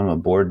 and I'm a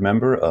board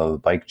member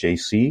of Bike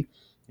JC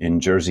in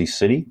Jersey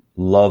City.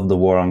 Love the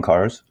War on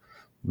Cars.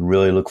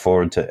 Really look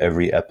forward to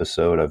every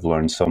episode. I've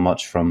learned so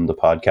much from the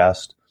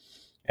podcast,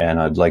 and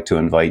I'd like to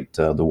invite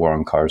the War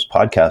on Cars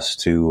podcast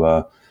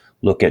to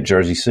look at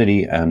Jersey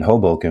City and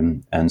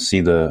Hoboken and see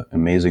the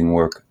amazing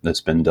work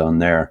that's been done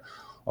there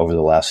over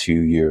the last few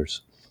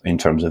years in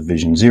terms of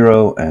Vision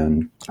Zero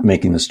and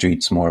making the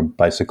streets more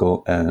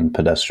bicycle and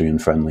pedestrian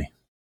friendly.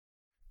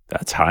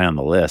 That's high on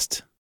the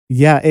list.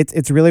 Yeah,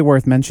 it's really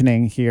worth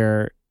mentioning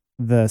here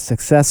the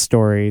success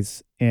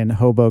stories in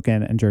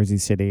Hoboken and Jersey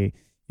City.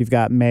 You've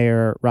got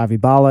Mayor Ravi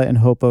Bala in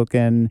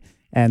Hoboken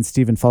and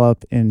Stephen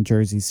Fulop in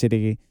Jersey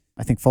City.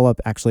 I think Fulop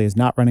actually is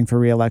not running for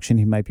re-election.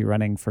 He might be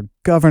running for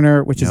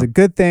governor, which is a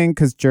good thing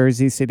because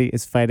Jersey City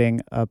is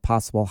fighting a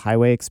possible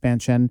highway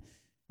expansion.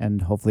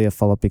 And hopefully if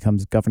Fulop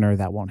becomes governor,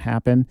 that won't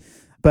happen.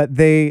 But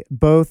they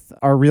both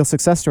are real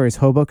success stories.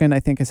 Hoboken, I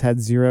think, has had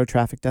 0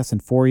 traffic deaths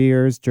in 4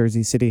 years.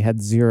 Jersey City had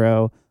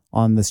 0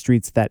 on the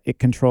streets that it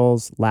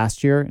controls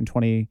last year in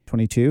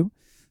 2022.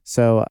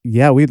 So,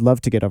 yeah, we'd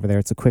love to get over there.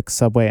 It's a quick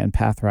subway and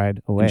path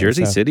ride away. And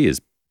Jersey City is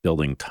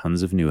building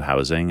tons of new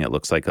housing. It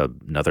looks like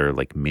another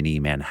like mini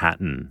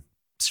Manhattan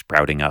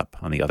sprouting up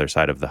on the other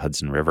side of the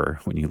Hudson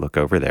River when you look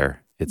over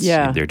there.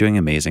 They're doing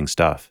amazing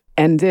stuff.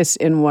 And this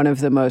in one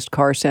of the most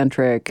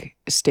car-centric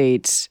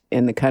states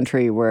in the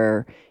country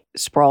where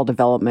sprawl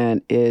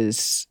development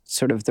is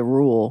sort of the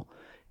rule.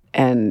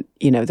 And,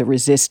 the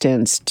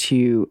resistance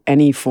to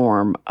any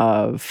form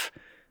of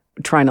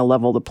trying to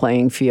level the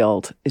playing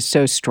field is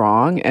so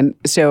strong. And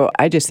so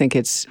I just think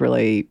it's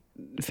really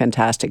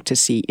fantastic to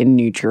see in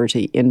New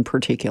Jersey in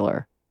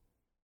particular.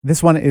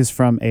 This one is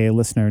from a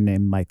listener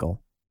named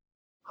Michael.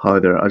 Hi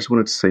there. I just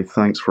wanted to say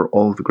thanks for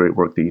all of the great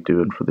work that you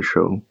do and for the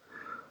show.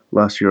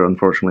 Last year,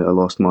 unfortunately, I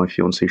lost my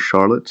fiancée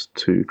Charlotte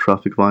to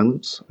traffic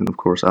violence. And of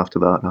course, after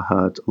that,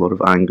 I had a lot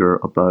of anger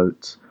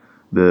about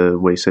the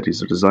way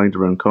cities are designed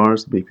around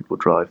cars, the way people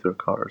drive their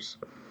cars.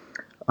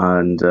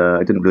 And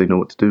I didn't really know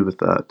what to do with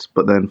that.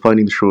 But then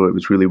finding the show, it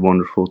was really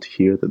wonderful to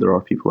hear that there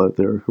are people out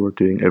there who are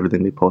doing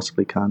everything they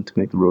possibly can to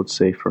make the roads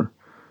safer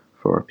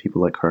for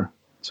people like her.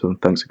 So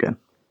thanks again.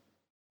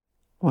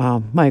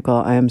 Wow, Michael,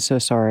 I am so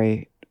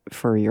sorry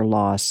for your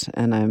loss.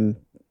 And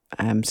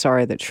I'm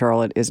sorry that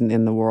Charlotte isn't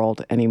in the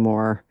world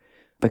anymore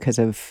because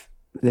of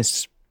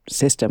this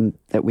system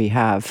that we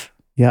have.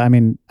 Yeah, I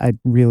mean, I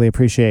really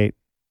appreciate,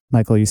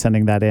 Michael, you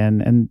sending that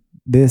in. And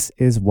this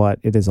is what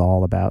it is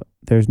all about.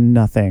 There's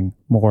nothing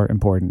more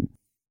important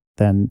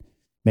than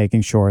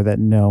making sure that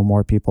no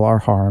more people are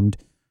harmed,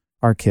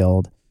 are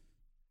killed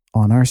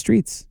on our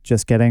streets,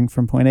 just getting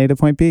from point A to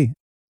point B.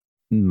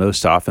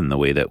 Most often the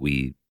way that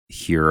we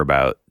hear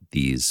about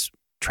these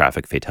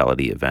traffic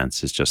fatality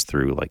events is just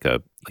through like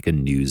a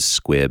news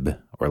squib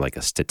or like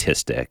a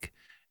statistic.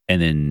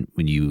 And then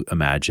when you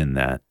imagine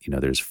that,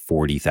 there's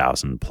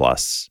 40,000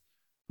 plus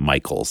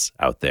Michaels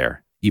out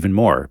there, even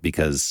more,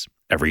 because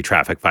every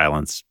traffic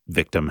violence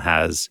victim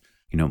has,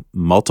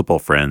 multiple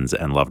friends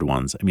and loved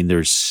ones. I mean,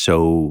 there's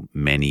so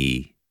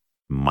many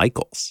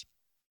Michaels.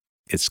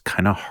 It's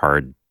kind of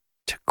hard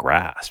to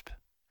grasp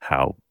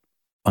how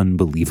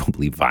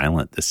unbelievably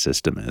violent this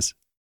system is.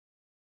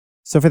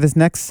 So for this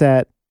next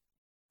set,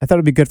 I thought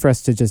it'd be good for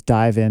us to just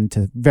dive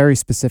into very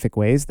specific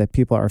ways that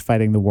people are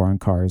fighting the war on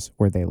cars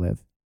where they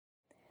live.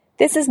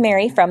 This is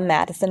Mary from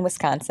Madison,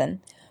 Wisconsin.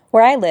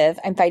 Where I live,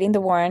 I'm fighting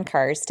the war on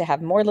cars to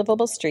have more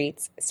livable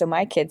streets so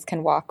my kids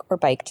can walk or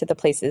bike to the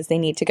places they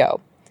need to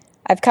go.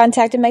 I've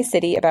contacted my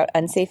city about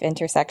unsafe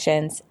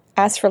intersections,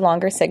 asked for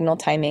longer signal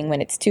timing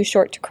when it's too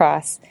short to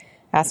cross,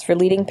 asked for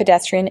leading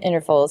pedestrian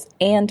intervals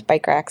and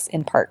bike racks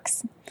in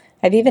parks.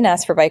 I've even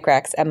asked for bike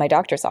racks at my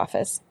doctor's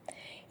office.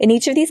 In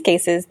each of these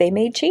cases, they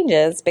made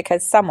changes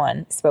because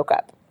someone spoke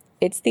up.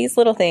 It's these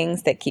little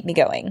things that keep me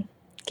going.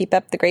 Keep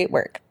up the great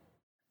work.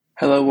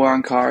 Hello, War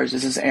on Cars.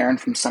 This is Aaron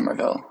from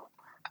Somerville.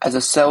 As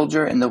a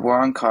soldier in the war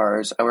on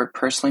cars, I work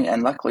personally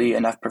and luckily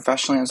enough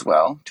professionally as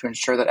well to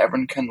ensure that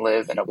everyone can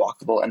live in a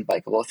walkable and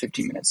bikeable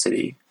 15-minute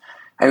city.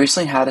 I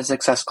recently had a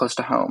success close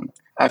to home.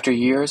 After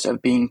years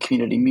of being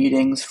community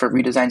meetings for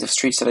redesigns of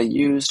streets that I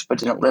used but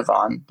didn't live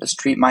on, the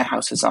street my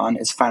house is on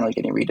is finally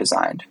getting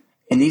redesigned.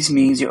 In these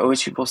meetings, you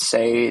always hear people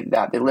say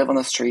that they live on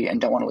the street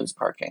and don't want to lose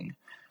parking.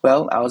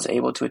 Well, I was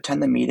able to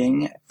attend the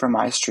meeting for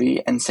my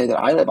street and say that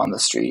I live on the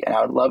street and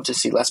I would love to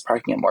see less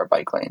parking and more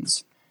bike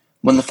lanes.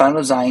 When the final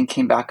design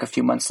came back a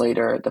few months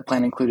later, the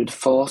plan included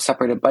full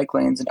separated bike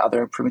lanes and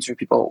other improvements for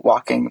people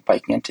walking,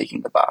 biking, and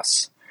taking the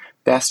bus.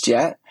 Best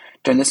yet,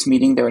 during this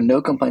meeting, there were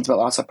no complaints about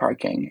loss of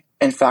parking.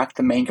 In fact,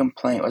 the main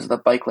complaint was that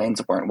the bike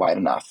lanes weren't wide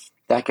enough.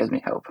 That gives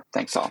me hope.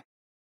 Thanks all.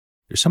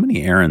 There's so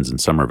many Aarons in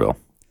Somerville.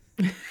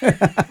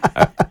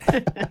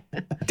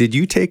 Did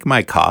you take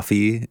my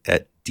coffee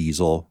at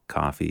Diesel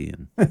Coffee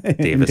in Davis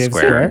Davis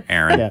Square. Square.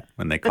 Aaron, Yeah.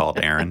 when they called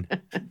Aaron.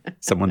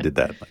 Someone did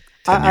that like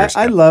 10 years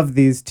ago. I love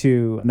these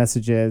two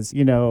messages.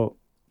 You know,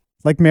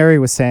 like Mary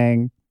was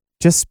saying,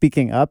 just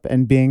speaking up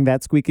and being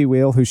that squeaky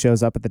wheel who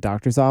shows up at the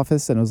doctor's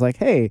office and was like,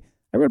 hey,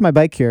 I rode my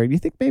bike here. Do you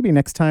think maybe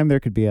next time there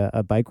could be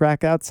a bike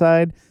rack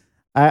outside?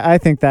 I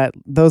think that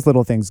those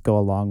little things go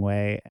a long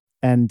way.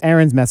 And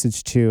Aaron's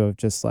message too of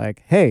just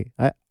like, hey,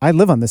 I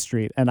live on this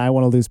street and I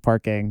want to lose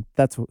parking.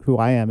 That's who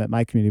I am at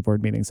my community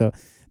board meeting. So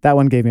that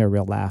one gave me a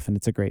real laugh, and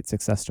it's a great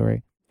success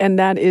story. And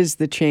that is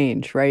the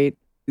change, right?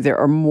 There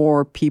are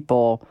more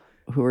people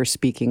who are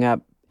speaking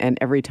up. And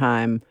every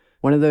time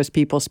one of those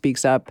people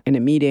speaks up in a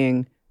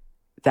meeting,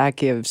 that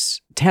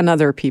gives 10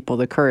 other people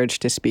the courage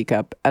to speak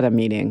up at a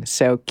meeting.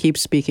 So keep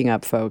speaking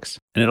up, folks.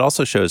 And it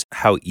also shows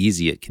how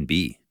easy it can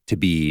be to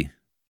be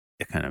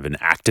a kind of an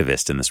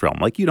activist in this realm.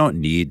 Like, you don't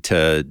need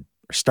to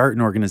start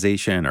an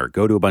organization or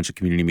go to a bunch of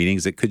community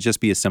meetings. It could just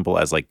be as simple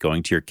as like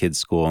going to your kid's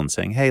school and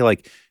saying, hey, like,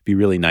 it'd be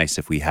really nice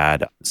if we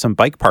had some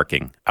bike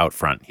parking out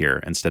front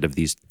here instead of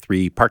these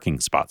 3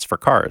 parking spots for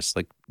cars.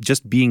 Like,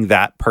 just being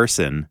that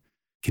person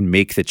can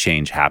make the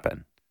change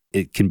happen.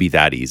 It can be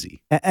that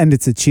easy. And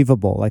it's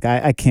achievable. Like,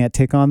 I can't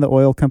take on the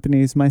oil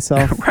companies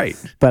myself. Right.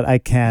 But I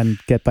can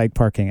get bike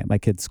parking at my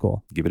kid's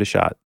school. Give it a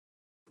shot.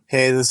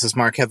 Hey, this is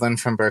Mark Hedlund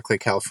from Berkeley,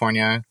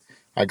 California.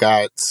 I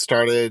got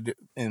started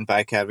in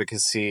bike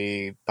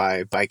advocacy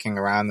by biking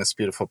around this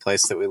beautiful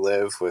place that we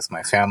live with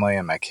my family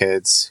and my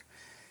kids,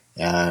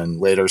 and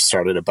later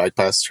started a bike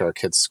bus to our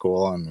kids'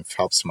 school, and have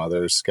helped some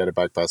others get a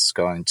bike bus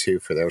going too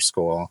for their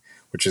school,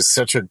 which is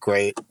such a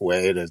great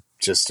way to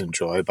just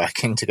enjoy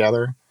biking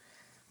together.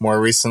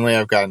 More recently,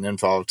 I've gotten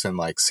involved in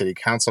like city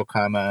council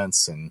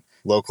comments and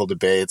local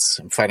debates.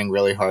 I'm fighting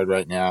really hard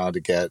right now to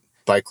get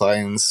bike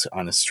lanes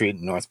on a street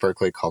in North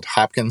Berkeley called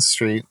Hopkins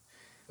Street.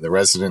 The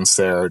residents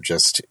there are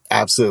just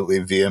absolutely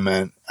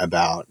vehement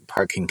about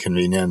parking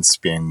convenience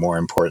being more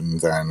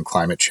important than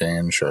climate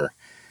change or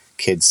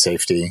kids'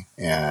 safety.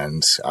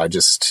 And I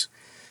just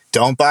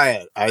don't buy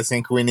it. I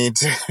think we need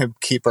to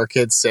keep our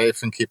kids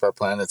safe and keep our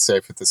planet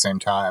safe at the same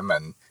time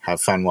and have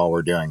fun while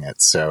we're doing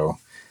it. So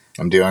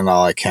I'm doing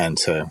all I can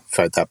to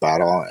fight that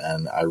battle.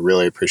 And I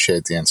really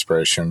appreciate the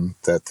inspiration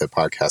that the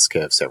podcast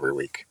gives every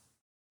week.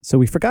 So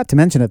we forgot to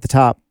mention at the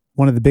top,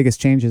 one of the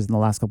biggest changes in the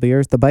last couple of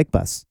years, the bike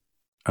bus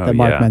that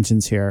Mark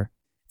mentions here.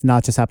 It's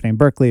not just happening in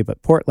Berkeley,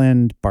 but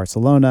Portland,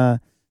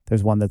 Barcelona.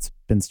 There's one that's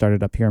been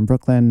started up here in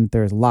Brooklyn.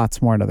 There's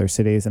lots more in other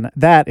cities. And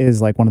that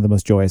is like one of the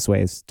most joyous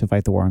ways to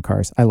fight the war on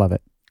cars. I love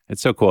it.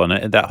 It's so cool.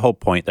 And that whole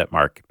point that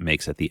Mark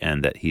makes at the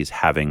end that he's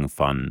having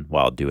fun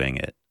while doing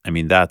it. I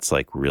mean, that's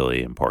like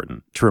really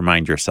important to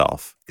remind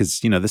yourself,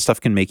 because, you know, this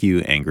stuff can make you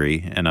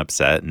angry and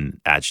upset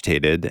and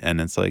agitated. And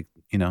it's like,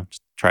 you know,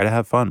 just try to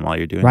have fun while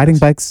you're doing Riding this.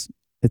 bikes,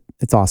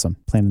 it's awesome,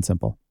 plain and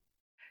simple.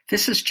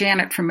 This is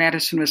Janet from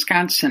Madison,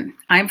 Wisconsin.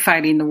 I'm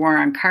fighting the war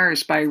on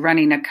cars by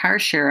running a car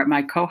share at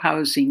my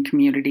co-housing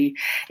community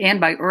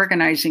and by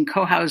organizing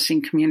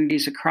co-housing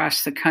communities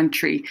across the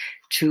country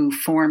to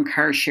form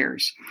car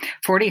shares.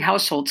 40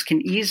 households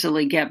can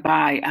easily get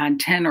by on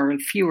 10 or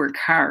fewer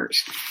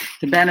cars.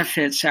 The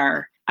benefits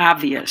are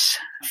obvious: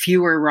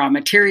 fewer raw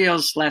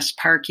materials, less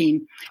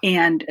parking,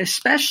 and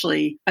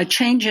especially a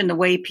change in the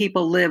way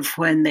people live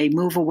when they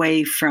move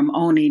away from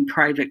owning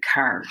private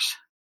cars.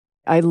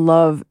 I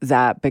love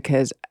that,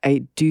 because I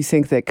do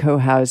think that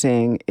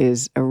co-housing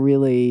is a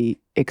really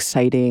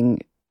exciting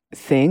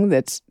thing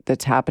that's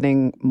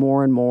happening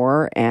more and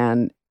more,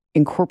 and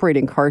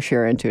incorporating car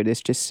share into it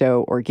is just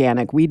so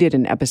organic. We did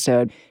an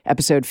episode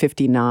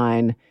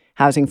 59,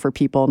 Housing for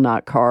People,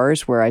 Not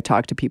Cars, where I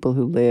talked to people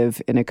who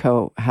live in a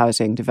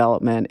co-housing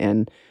development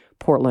in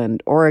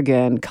Portland,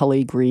 Oregon,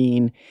 Cully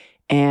Green,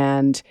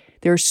 and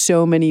there are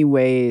so many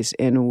ways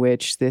in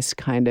which this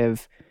kind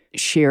of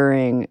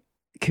sharing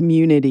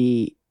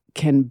community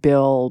can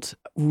build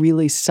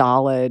really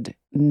solid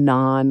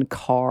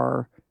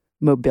non-car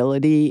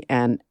mobility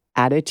and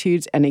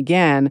attitudes. And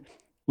again,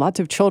 lots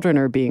of children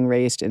are being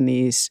raised in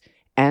these.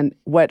 And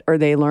what are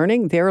they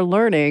learning? They're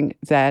learning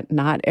that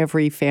not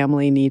every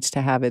family needs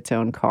to have its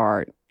own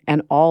car.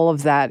 And all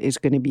of that is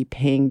going to be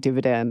paying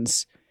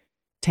dividends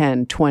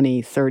 10,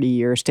 20, 30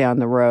 years down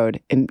the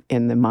road in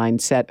the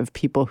mindset of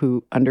people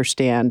who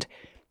understand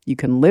you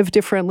can live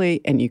differently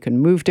and you can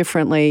move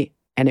differently,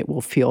 and it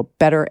will feel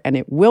better, and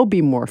it will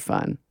be more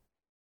fun.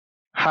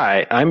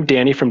 Hi, I'm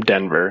Danny from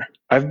Denver.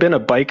 I've been a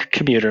bike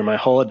commuter my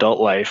whole adult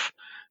life,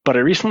 but I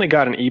recently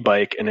got an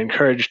e-bike and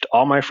encouraged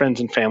all my friends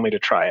and family to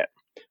try it.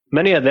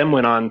 Many of them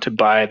went on to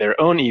buy their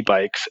own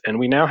e-bikes, and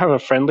we now have a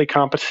friendly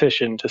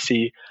competition to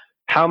see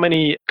how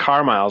many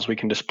car miles we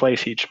can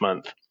displace each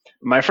month.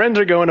 My friends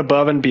are going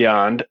above and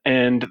beyond,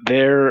 and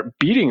they're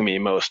beating me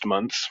most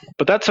months,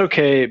 but that's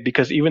okay,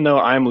 because even though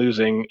I'm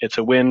losing, it's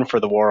a win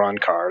for the war on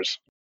cars.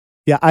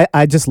 Yeah,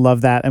 I just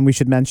love that. And we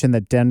should mention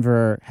that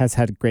Denver has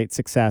had great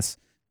success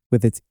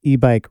with its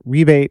e-bike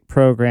rebate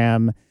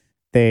program.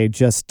 They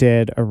just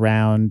did a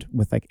round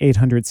with like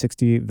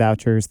 860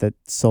 vouchers that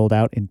sold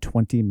out in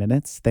 20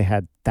 minutes. They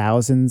had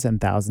thousands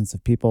and thousands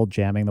of people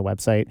jamming the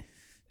website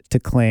to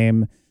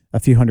claim a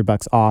few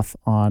 $100 off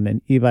on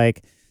an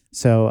e-bike.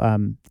 So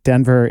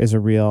Denver is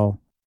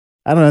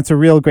it's a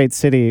real great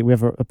city. We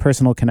have a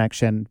personal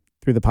connection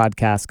through the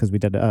podcast because we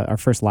did our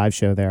first live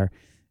show there.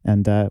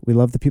 And we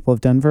love the people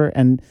of Denver.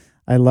 And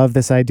I love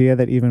this idea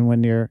that even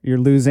when you're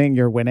losing,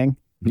 you're winning.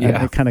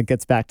 Yeah. It kind of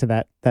gets back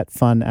to that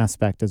fun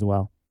aspect as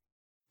well.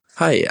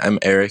 Hi, I'm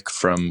Eric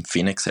from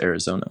Phoenix,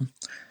 Arizona.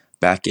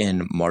 Back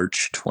in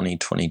March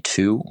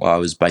 2022, while I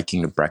was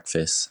biking to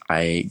breakfast,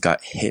 I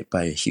got hit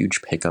by a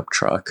huge pickup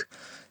truck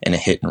in a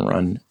hit and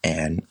run,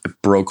 and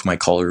it broke my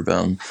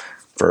collarbone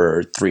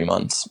for 3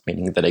 months,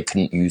 meaning that I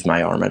couldn't use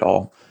my arm at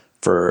all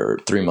for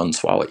 3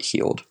 months while it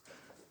healed.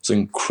 It's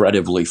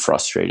incredibly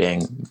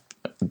frustrating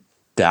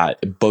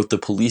that both the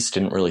police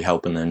didn't really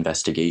help in the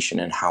investigation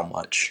and how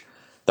much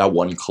that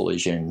one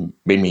collision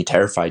made me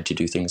terrified to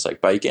do things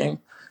like biking,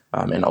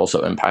 and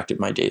also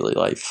impacted my daily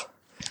life.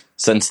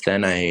 Since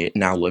then, I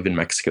now live in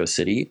Mexico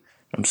City.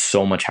 I'm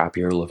so much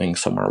happier living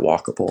somewhere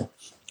walkable.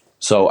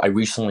 So I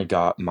recently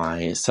got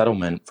my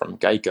settlement from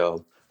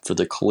Geico for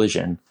the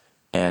collision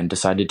and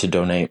decided to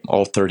donate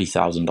all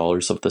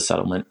 $30,000 of the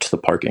settlement to the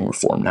Parking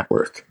Reform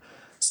Network.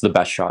 It's the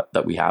best shot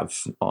that we have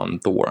on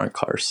the war on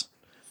cars.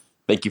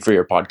 Thank you for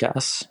your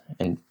podcast,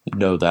 and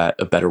know that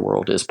a better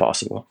world is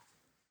possible.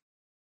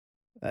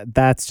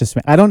 That's just,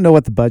 I don't know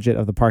what the budget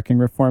of the Parking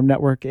Reform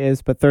Network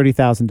is, but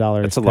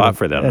 $30,000. That's a lot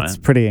for them. That's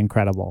pretty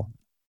incredible.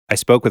 I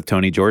spoke with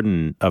Tony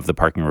Jordan of the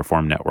Parking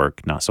Reform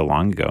Network not so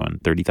long ago,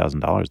 and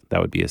 $30,000, that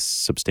would be a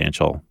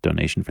substantial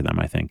donation for them,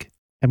 I think.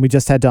 And we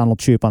just had Donald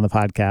Troop on the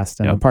podcast,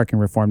 and the Parking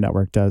Reform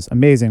Network does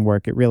amazing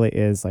work. It really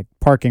is like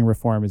parking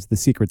reform is the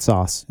secret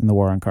sauce in the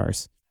war on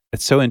cars.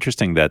 It's so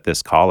interesting that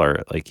this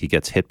caller, like, he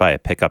gets hit by a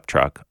pickup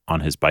truck on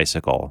his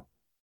bicycle,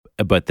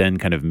 but then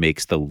kind of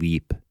makes the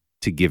leap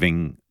to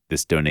giving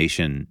this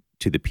donation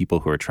to the people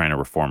who are trying to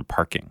reform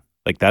parking.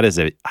 Like, that is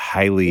a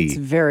highly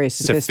very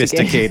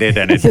sophisticated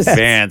and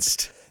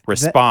advanced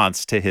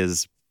response to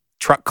his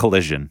truck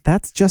collision.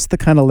 That's just the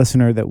kind of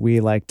listener that we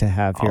like to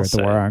have here at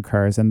the War on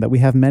Cars, and that we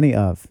have many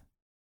of.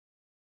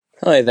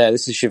 Hi there,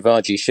 this is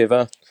Shivaji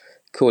Shiva,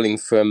 calling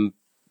from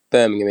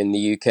Birmingham in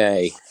the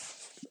UK.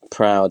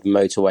 Proud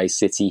motorway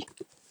city.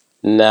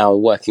 Now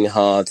working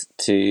hard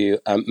to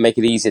make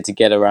it easier to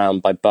get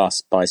around by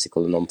bus,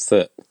 bicycle and on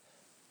foot.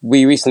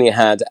 We recently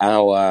had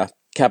our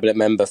cabinet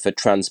member for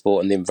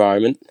transport and the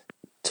environment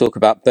talk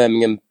about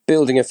Birmingham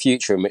building a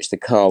future in which the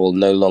car will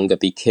no longer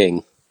be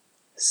king.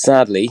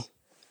 Sadly,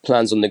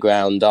 plans on the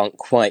ground aren't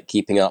quite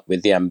keeping up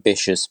with the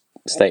ambitious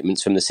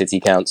statements from the City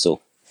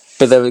Council.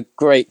 But they're a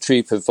great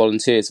troop of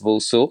volunteers of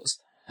all sorts,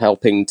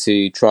 helping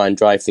to try and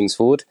drive things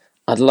forward.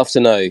 I'd love to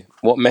know,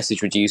 what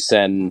message would you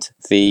send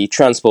the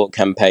transport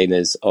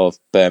campaigners of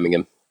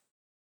Birmingham?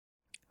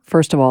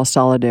 First of all,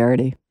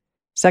 solidarity.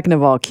 Second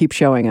of all, keep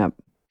showing up.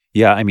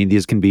 Yeah, I mean,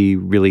 these can be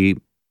really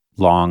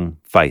long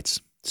fights.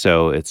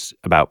 So it's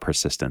about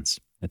persistence.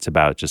 It's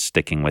about just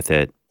sticking with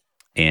it.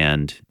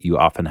 And you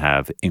often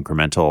have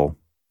incremental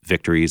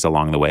victories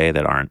along the way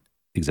that aren't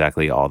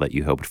exactly all that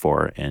you hoped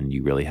for. And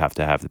you really have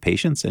to have the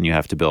patience, and you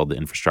have to build the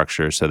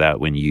infrastructure so that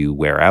when you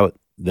wear out,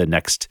 the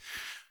next,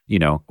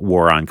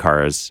 war on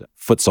cars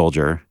foot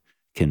soldier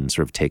can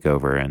sort of take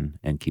over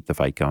and keep the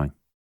fight going.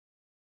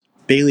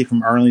 Bailey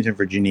from Arlington,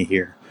 Virginia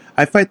here.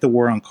 I fight the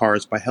war on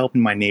cars by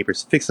helping my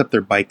neighbors fix up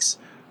their bikes,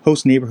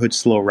 host neighborhood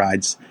slow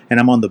rides,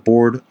 and I'm on the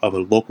board of a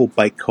local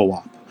bike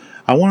co-op.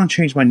 I want to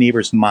change my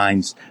neighbors'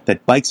 minds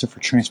that bikes are for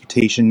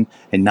transportation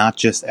and not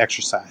just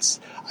exercise.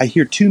 I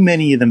hear too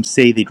many of them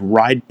say they'd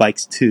ride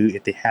bikes too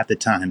if they had the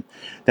time.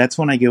 That's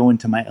when I go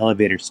into my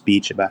elevator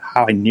speech about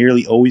how I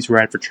nearly always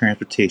ride for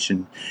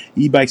transportation.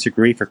 E-bikes are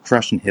great for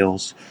crushing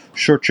hills.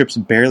 Short trips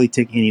barely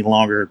take any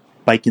longer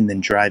biking than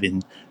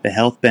driving. The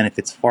health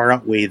benefits far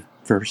outweigh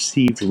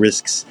perceived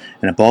risks,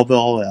 and above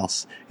all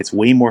else, it's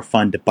way more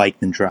fun to bike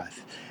than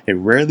drive. It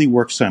rarely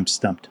works, so I'm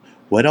stumped.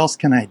 What else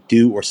can I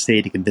do or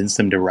say to convince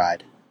them to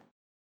ride?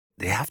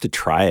 They have to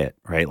try it,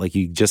 right? Like,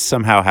 you just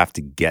somehow have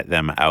to get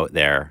them out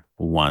there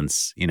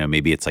once.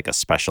 Maybe it's like a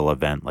special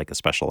event, like a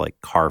special like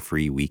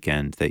car-free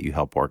weekend that you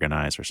help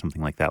organize or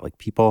something like that. Like,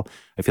 people,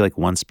 I feel like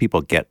once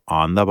people get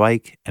on the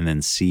bike and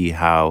then see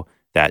how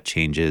that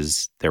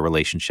changes their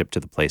relationship to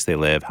the place they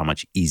live, how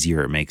much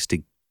easier it makes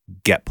to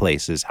get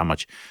places, how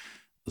much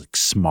like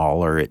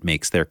smaller it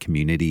makes their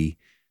community,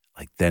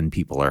 like, then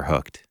people are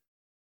hooked.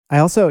 I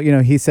also,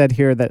 he said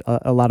here that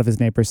a lot of his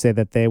neighbors say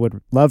that they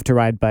would love to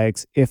ride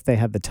bikes if they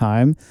had the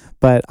time.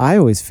 But I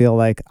always feel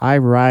like I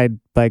ride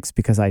bikes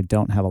because I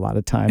don't have a lot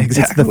of time.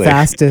 Exactly. It's the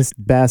fastest,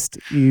 best,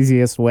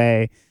 easiest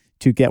way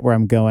to get where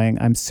I'm going.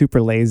 I'm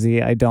super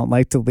lazy. I don't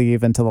like to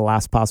leave until the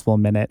last possible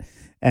minute.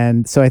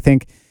 And so I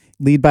think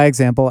lead by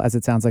example, as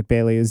it sounds like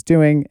Bailey is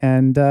doing,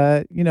 and,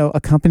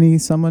 accompany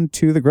someone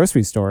to the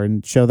grocery store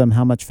and show them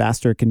how much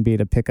faster it can be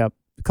to pick up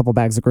a couple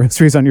bags of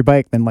groceries on your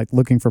bike than like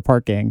looking for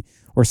parking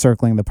or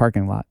circling the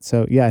parking lot.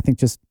 So yeah, I think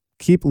just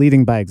keep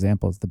leading by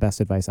example is the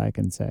best advice I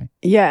can say.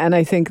 Yeah, and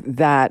I think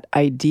that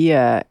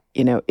idea,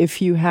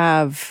 if you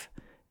have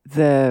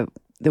the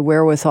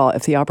wherewithal,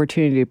 if the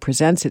opportunity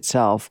presents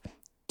itself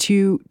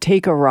to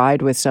take a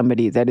ride with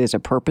somebody that is a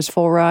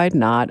purposeful ride,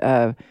 not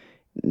a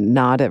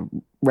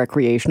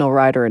recreational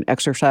ride or an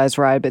exercise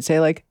ride, but say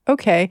like,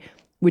 okay,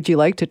 would you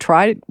like to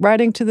try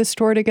riding to the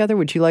store together?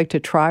 Would you like to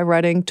try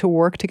riding to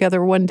work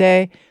together one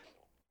day?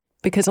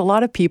 Because a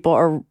lot of people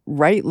are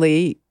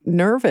rightly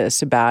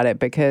nervous about it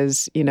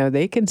because,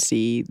 they can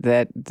see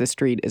that the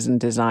street isn't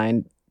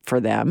designed for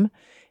them.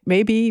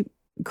 Maybe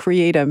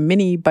create a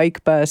mini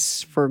bike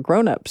bus for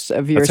grown-ups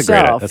of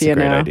yourself. That's a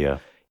great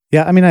idea.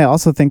 Yeah, I mean, I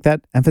also think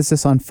that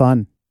emphasis on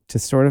fun, to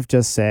sort of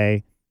just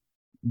say,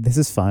 this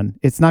is fun.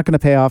 It's not going to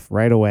pay off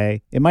right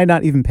away. It might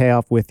not even pay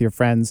off with your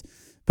friends,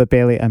 but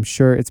Bailey, I'm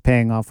sure it's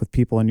paying off with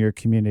people in your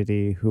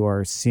community who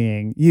are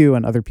seeing you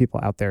and other people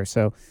out there.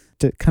 So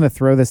to kind of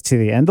throw this to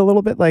the end a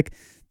little bit, like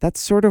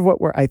that's sort of what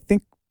I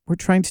think we're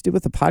trying to do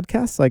with the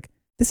podcast. Like,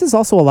 this is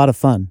also a lot of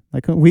fun.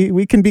 Like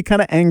we can be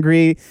kind of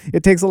angry.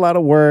 It takes a lot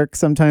of work.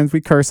 Sometimes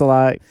we curse a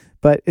lot,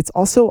 but it's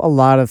also a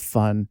lot of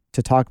fun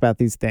to talk about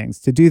these things,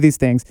 to do these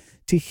things,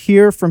 to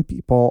hear from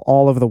people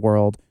all over the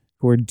world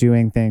who are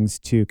doing things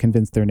to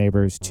convince their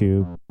neighbors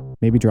to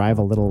maybe drive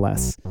a little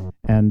less.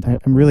 And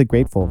I'm really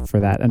grateful for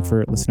that and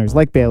for listeners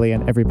like Bailey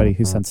and everybody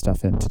who sent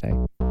stuff in today.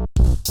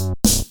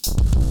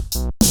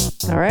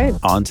 All right.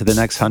 On to the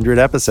next 100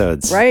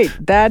 episodes. Right.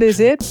 That is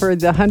it for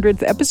the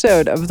 100th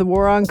episode of The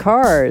War on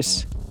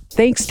Cars.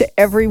 Thanks to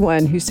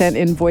everyone who sent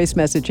in voice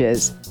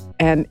messages.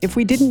 And if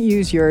we didn't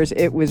use yours,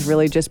 it was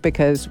really just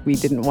because we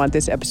didn't want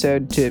this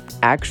episode to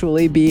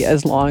actually be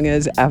as long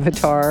as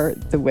Avatar: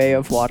 The Way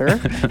of Water.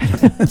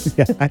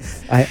 Yeah,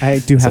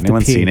 I do have to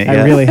pee. Seen it yet?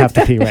 I really have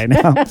to pee right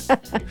now.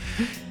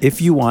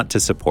 If you want to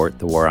support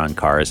The War on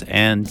Cars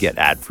and get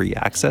ad-free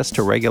access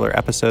to regular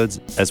episodes,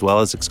 as well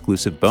as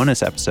exclusive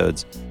bonus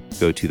episodes,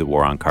 go to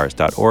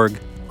thewaroncars.org,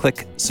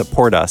 click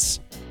Support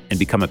Us, and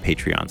become a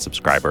Patreon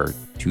subscriber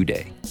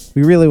today.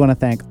 We really want to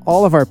thank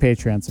all of our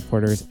Patreon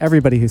supporters,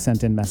 everybody who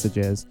sent in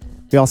messages.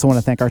 We also want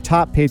to thank our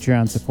top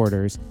Patreon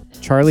supporters,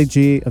 Charlie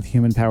G. of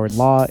Human Powered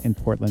Law in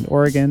Portland,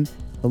 Oregon,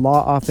 the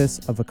Law Office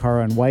of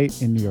Vaccaro &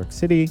 White in New York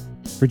City,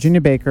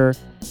 Virginia Baker,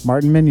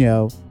 Martin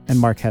Mignot, and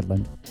Mark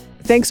Hedlund.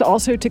 Thanks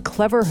also to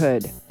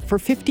Cleverhood. For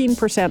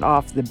 15%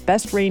 off the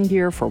best rain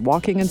gear for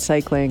walking and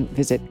cycling,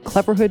 visit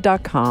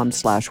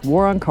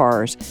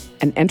cleverhood.com/waroncars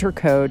and enter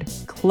code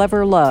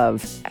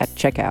CLEVERLOVE at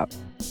checkout.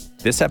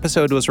 This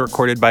episode was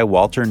recorded by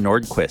Walter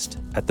Nordquist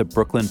at the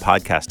Brooklyn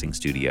Podcasting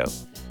Studio.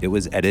 It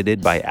was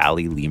edited by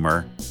Ali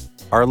Lemer.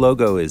 Our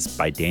logo is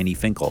by Danny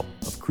Finkel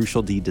of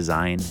Crucial D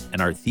Design,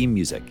 and our theme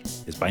music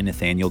is by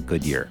Nathaniel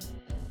Goodyear.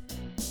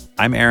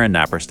 I'm Aaron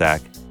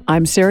Napperstack.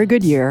 I'm Sarah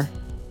Goodyear.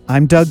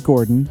 I'm Doug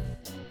Gordon,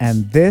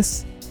 and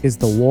this is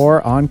The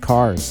War on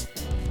Cars.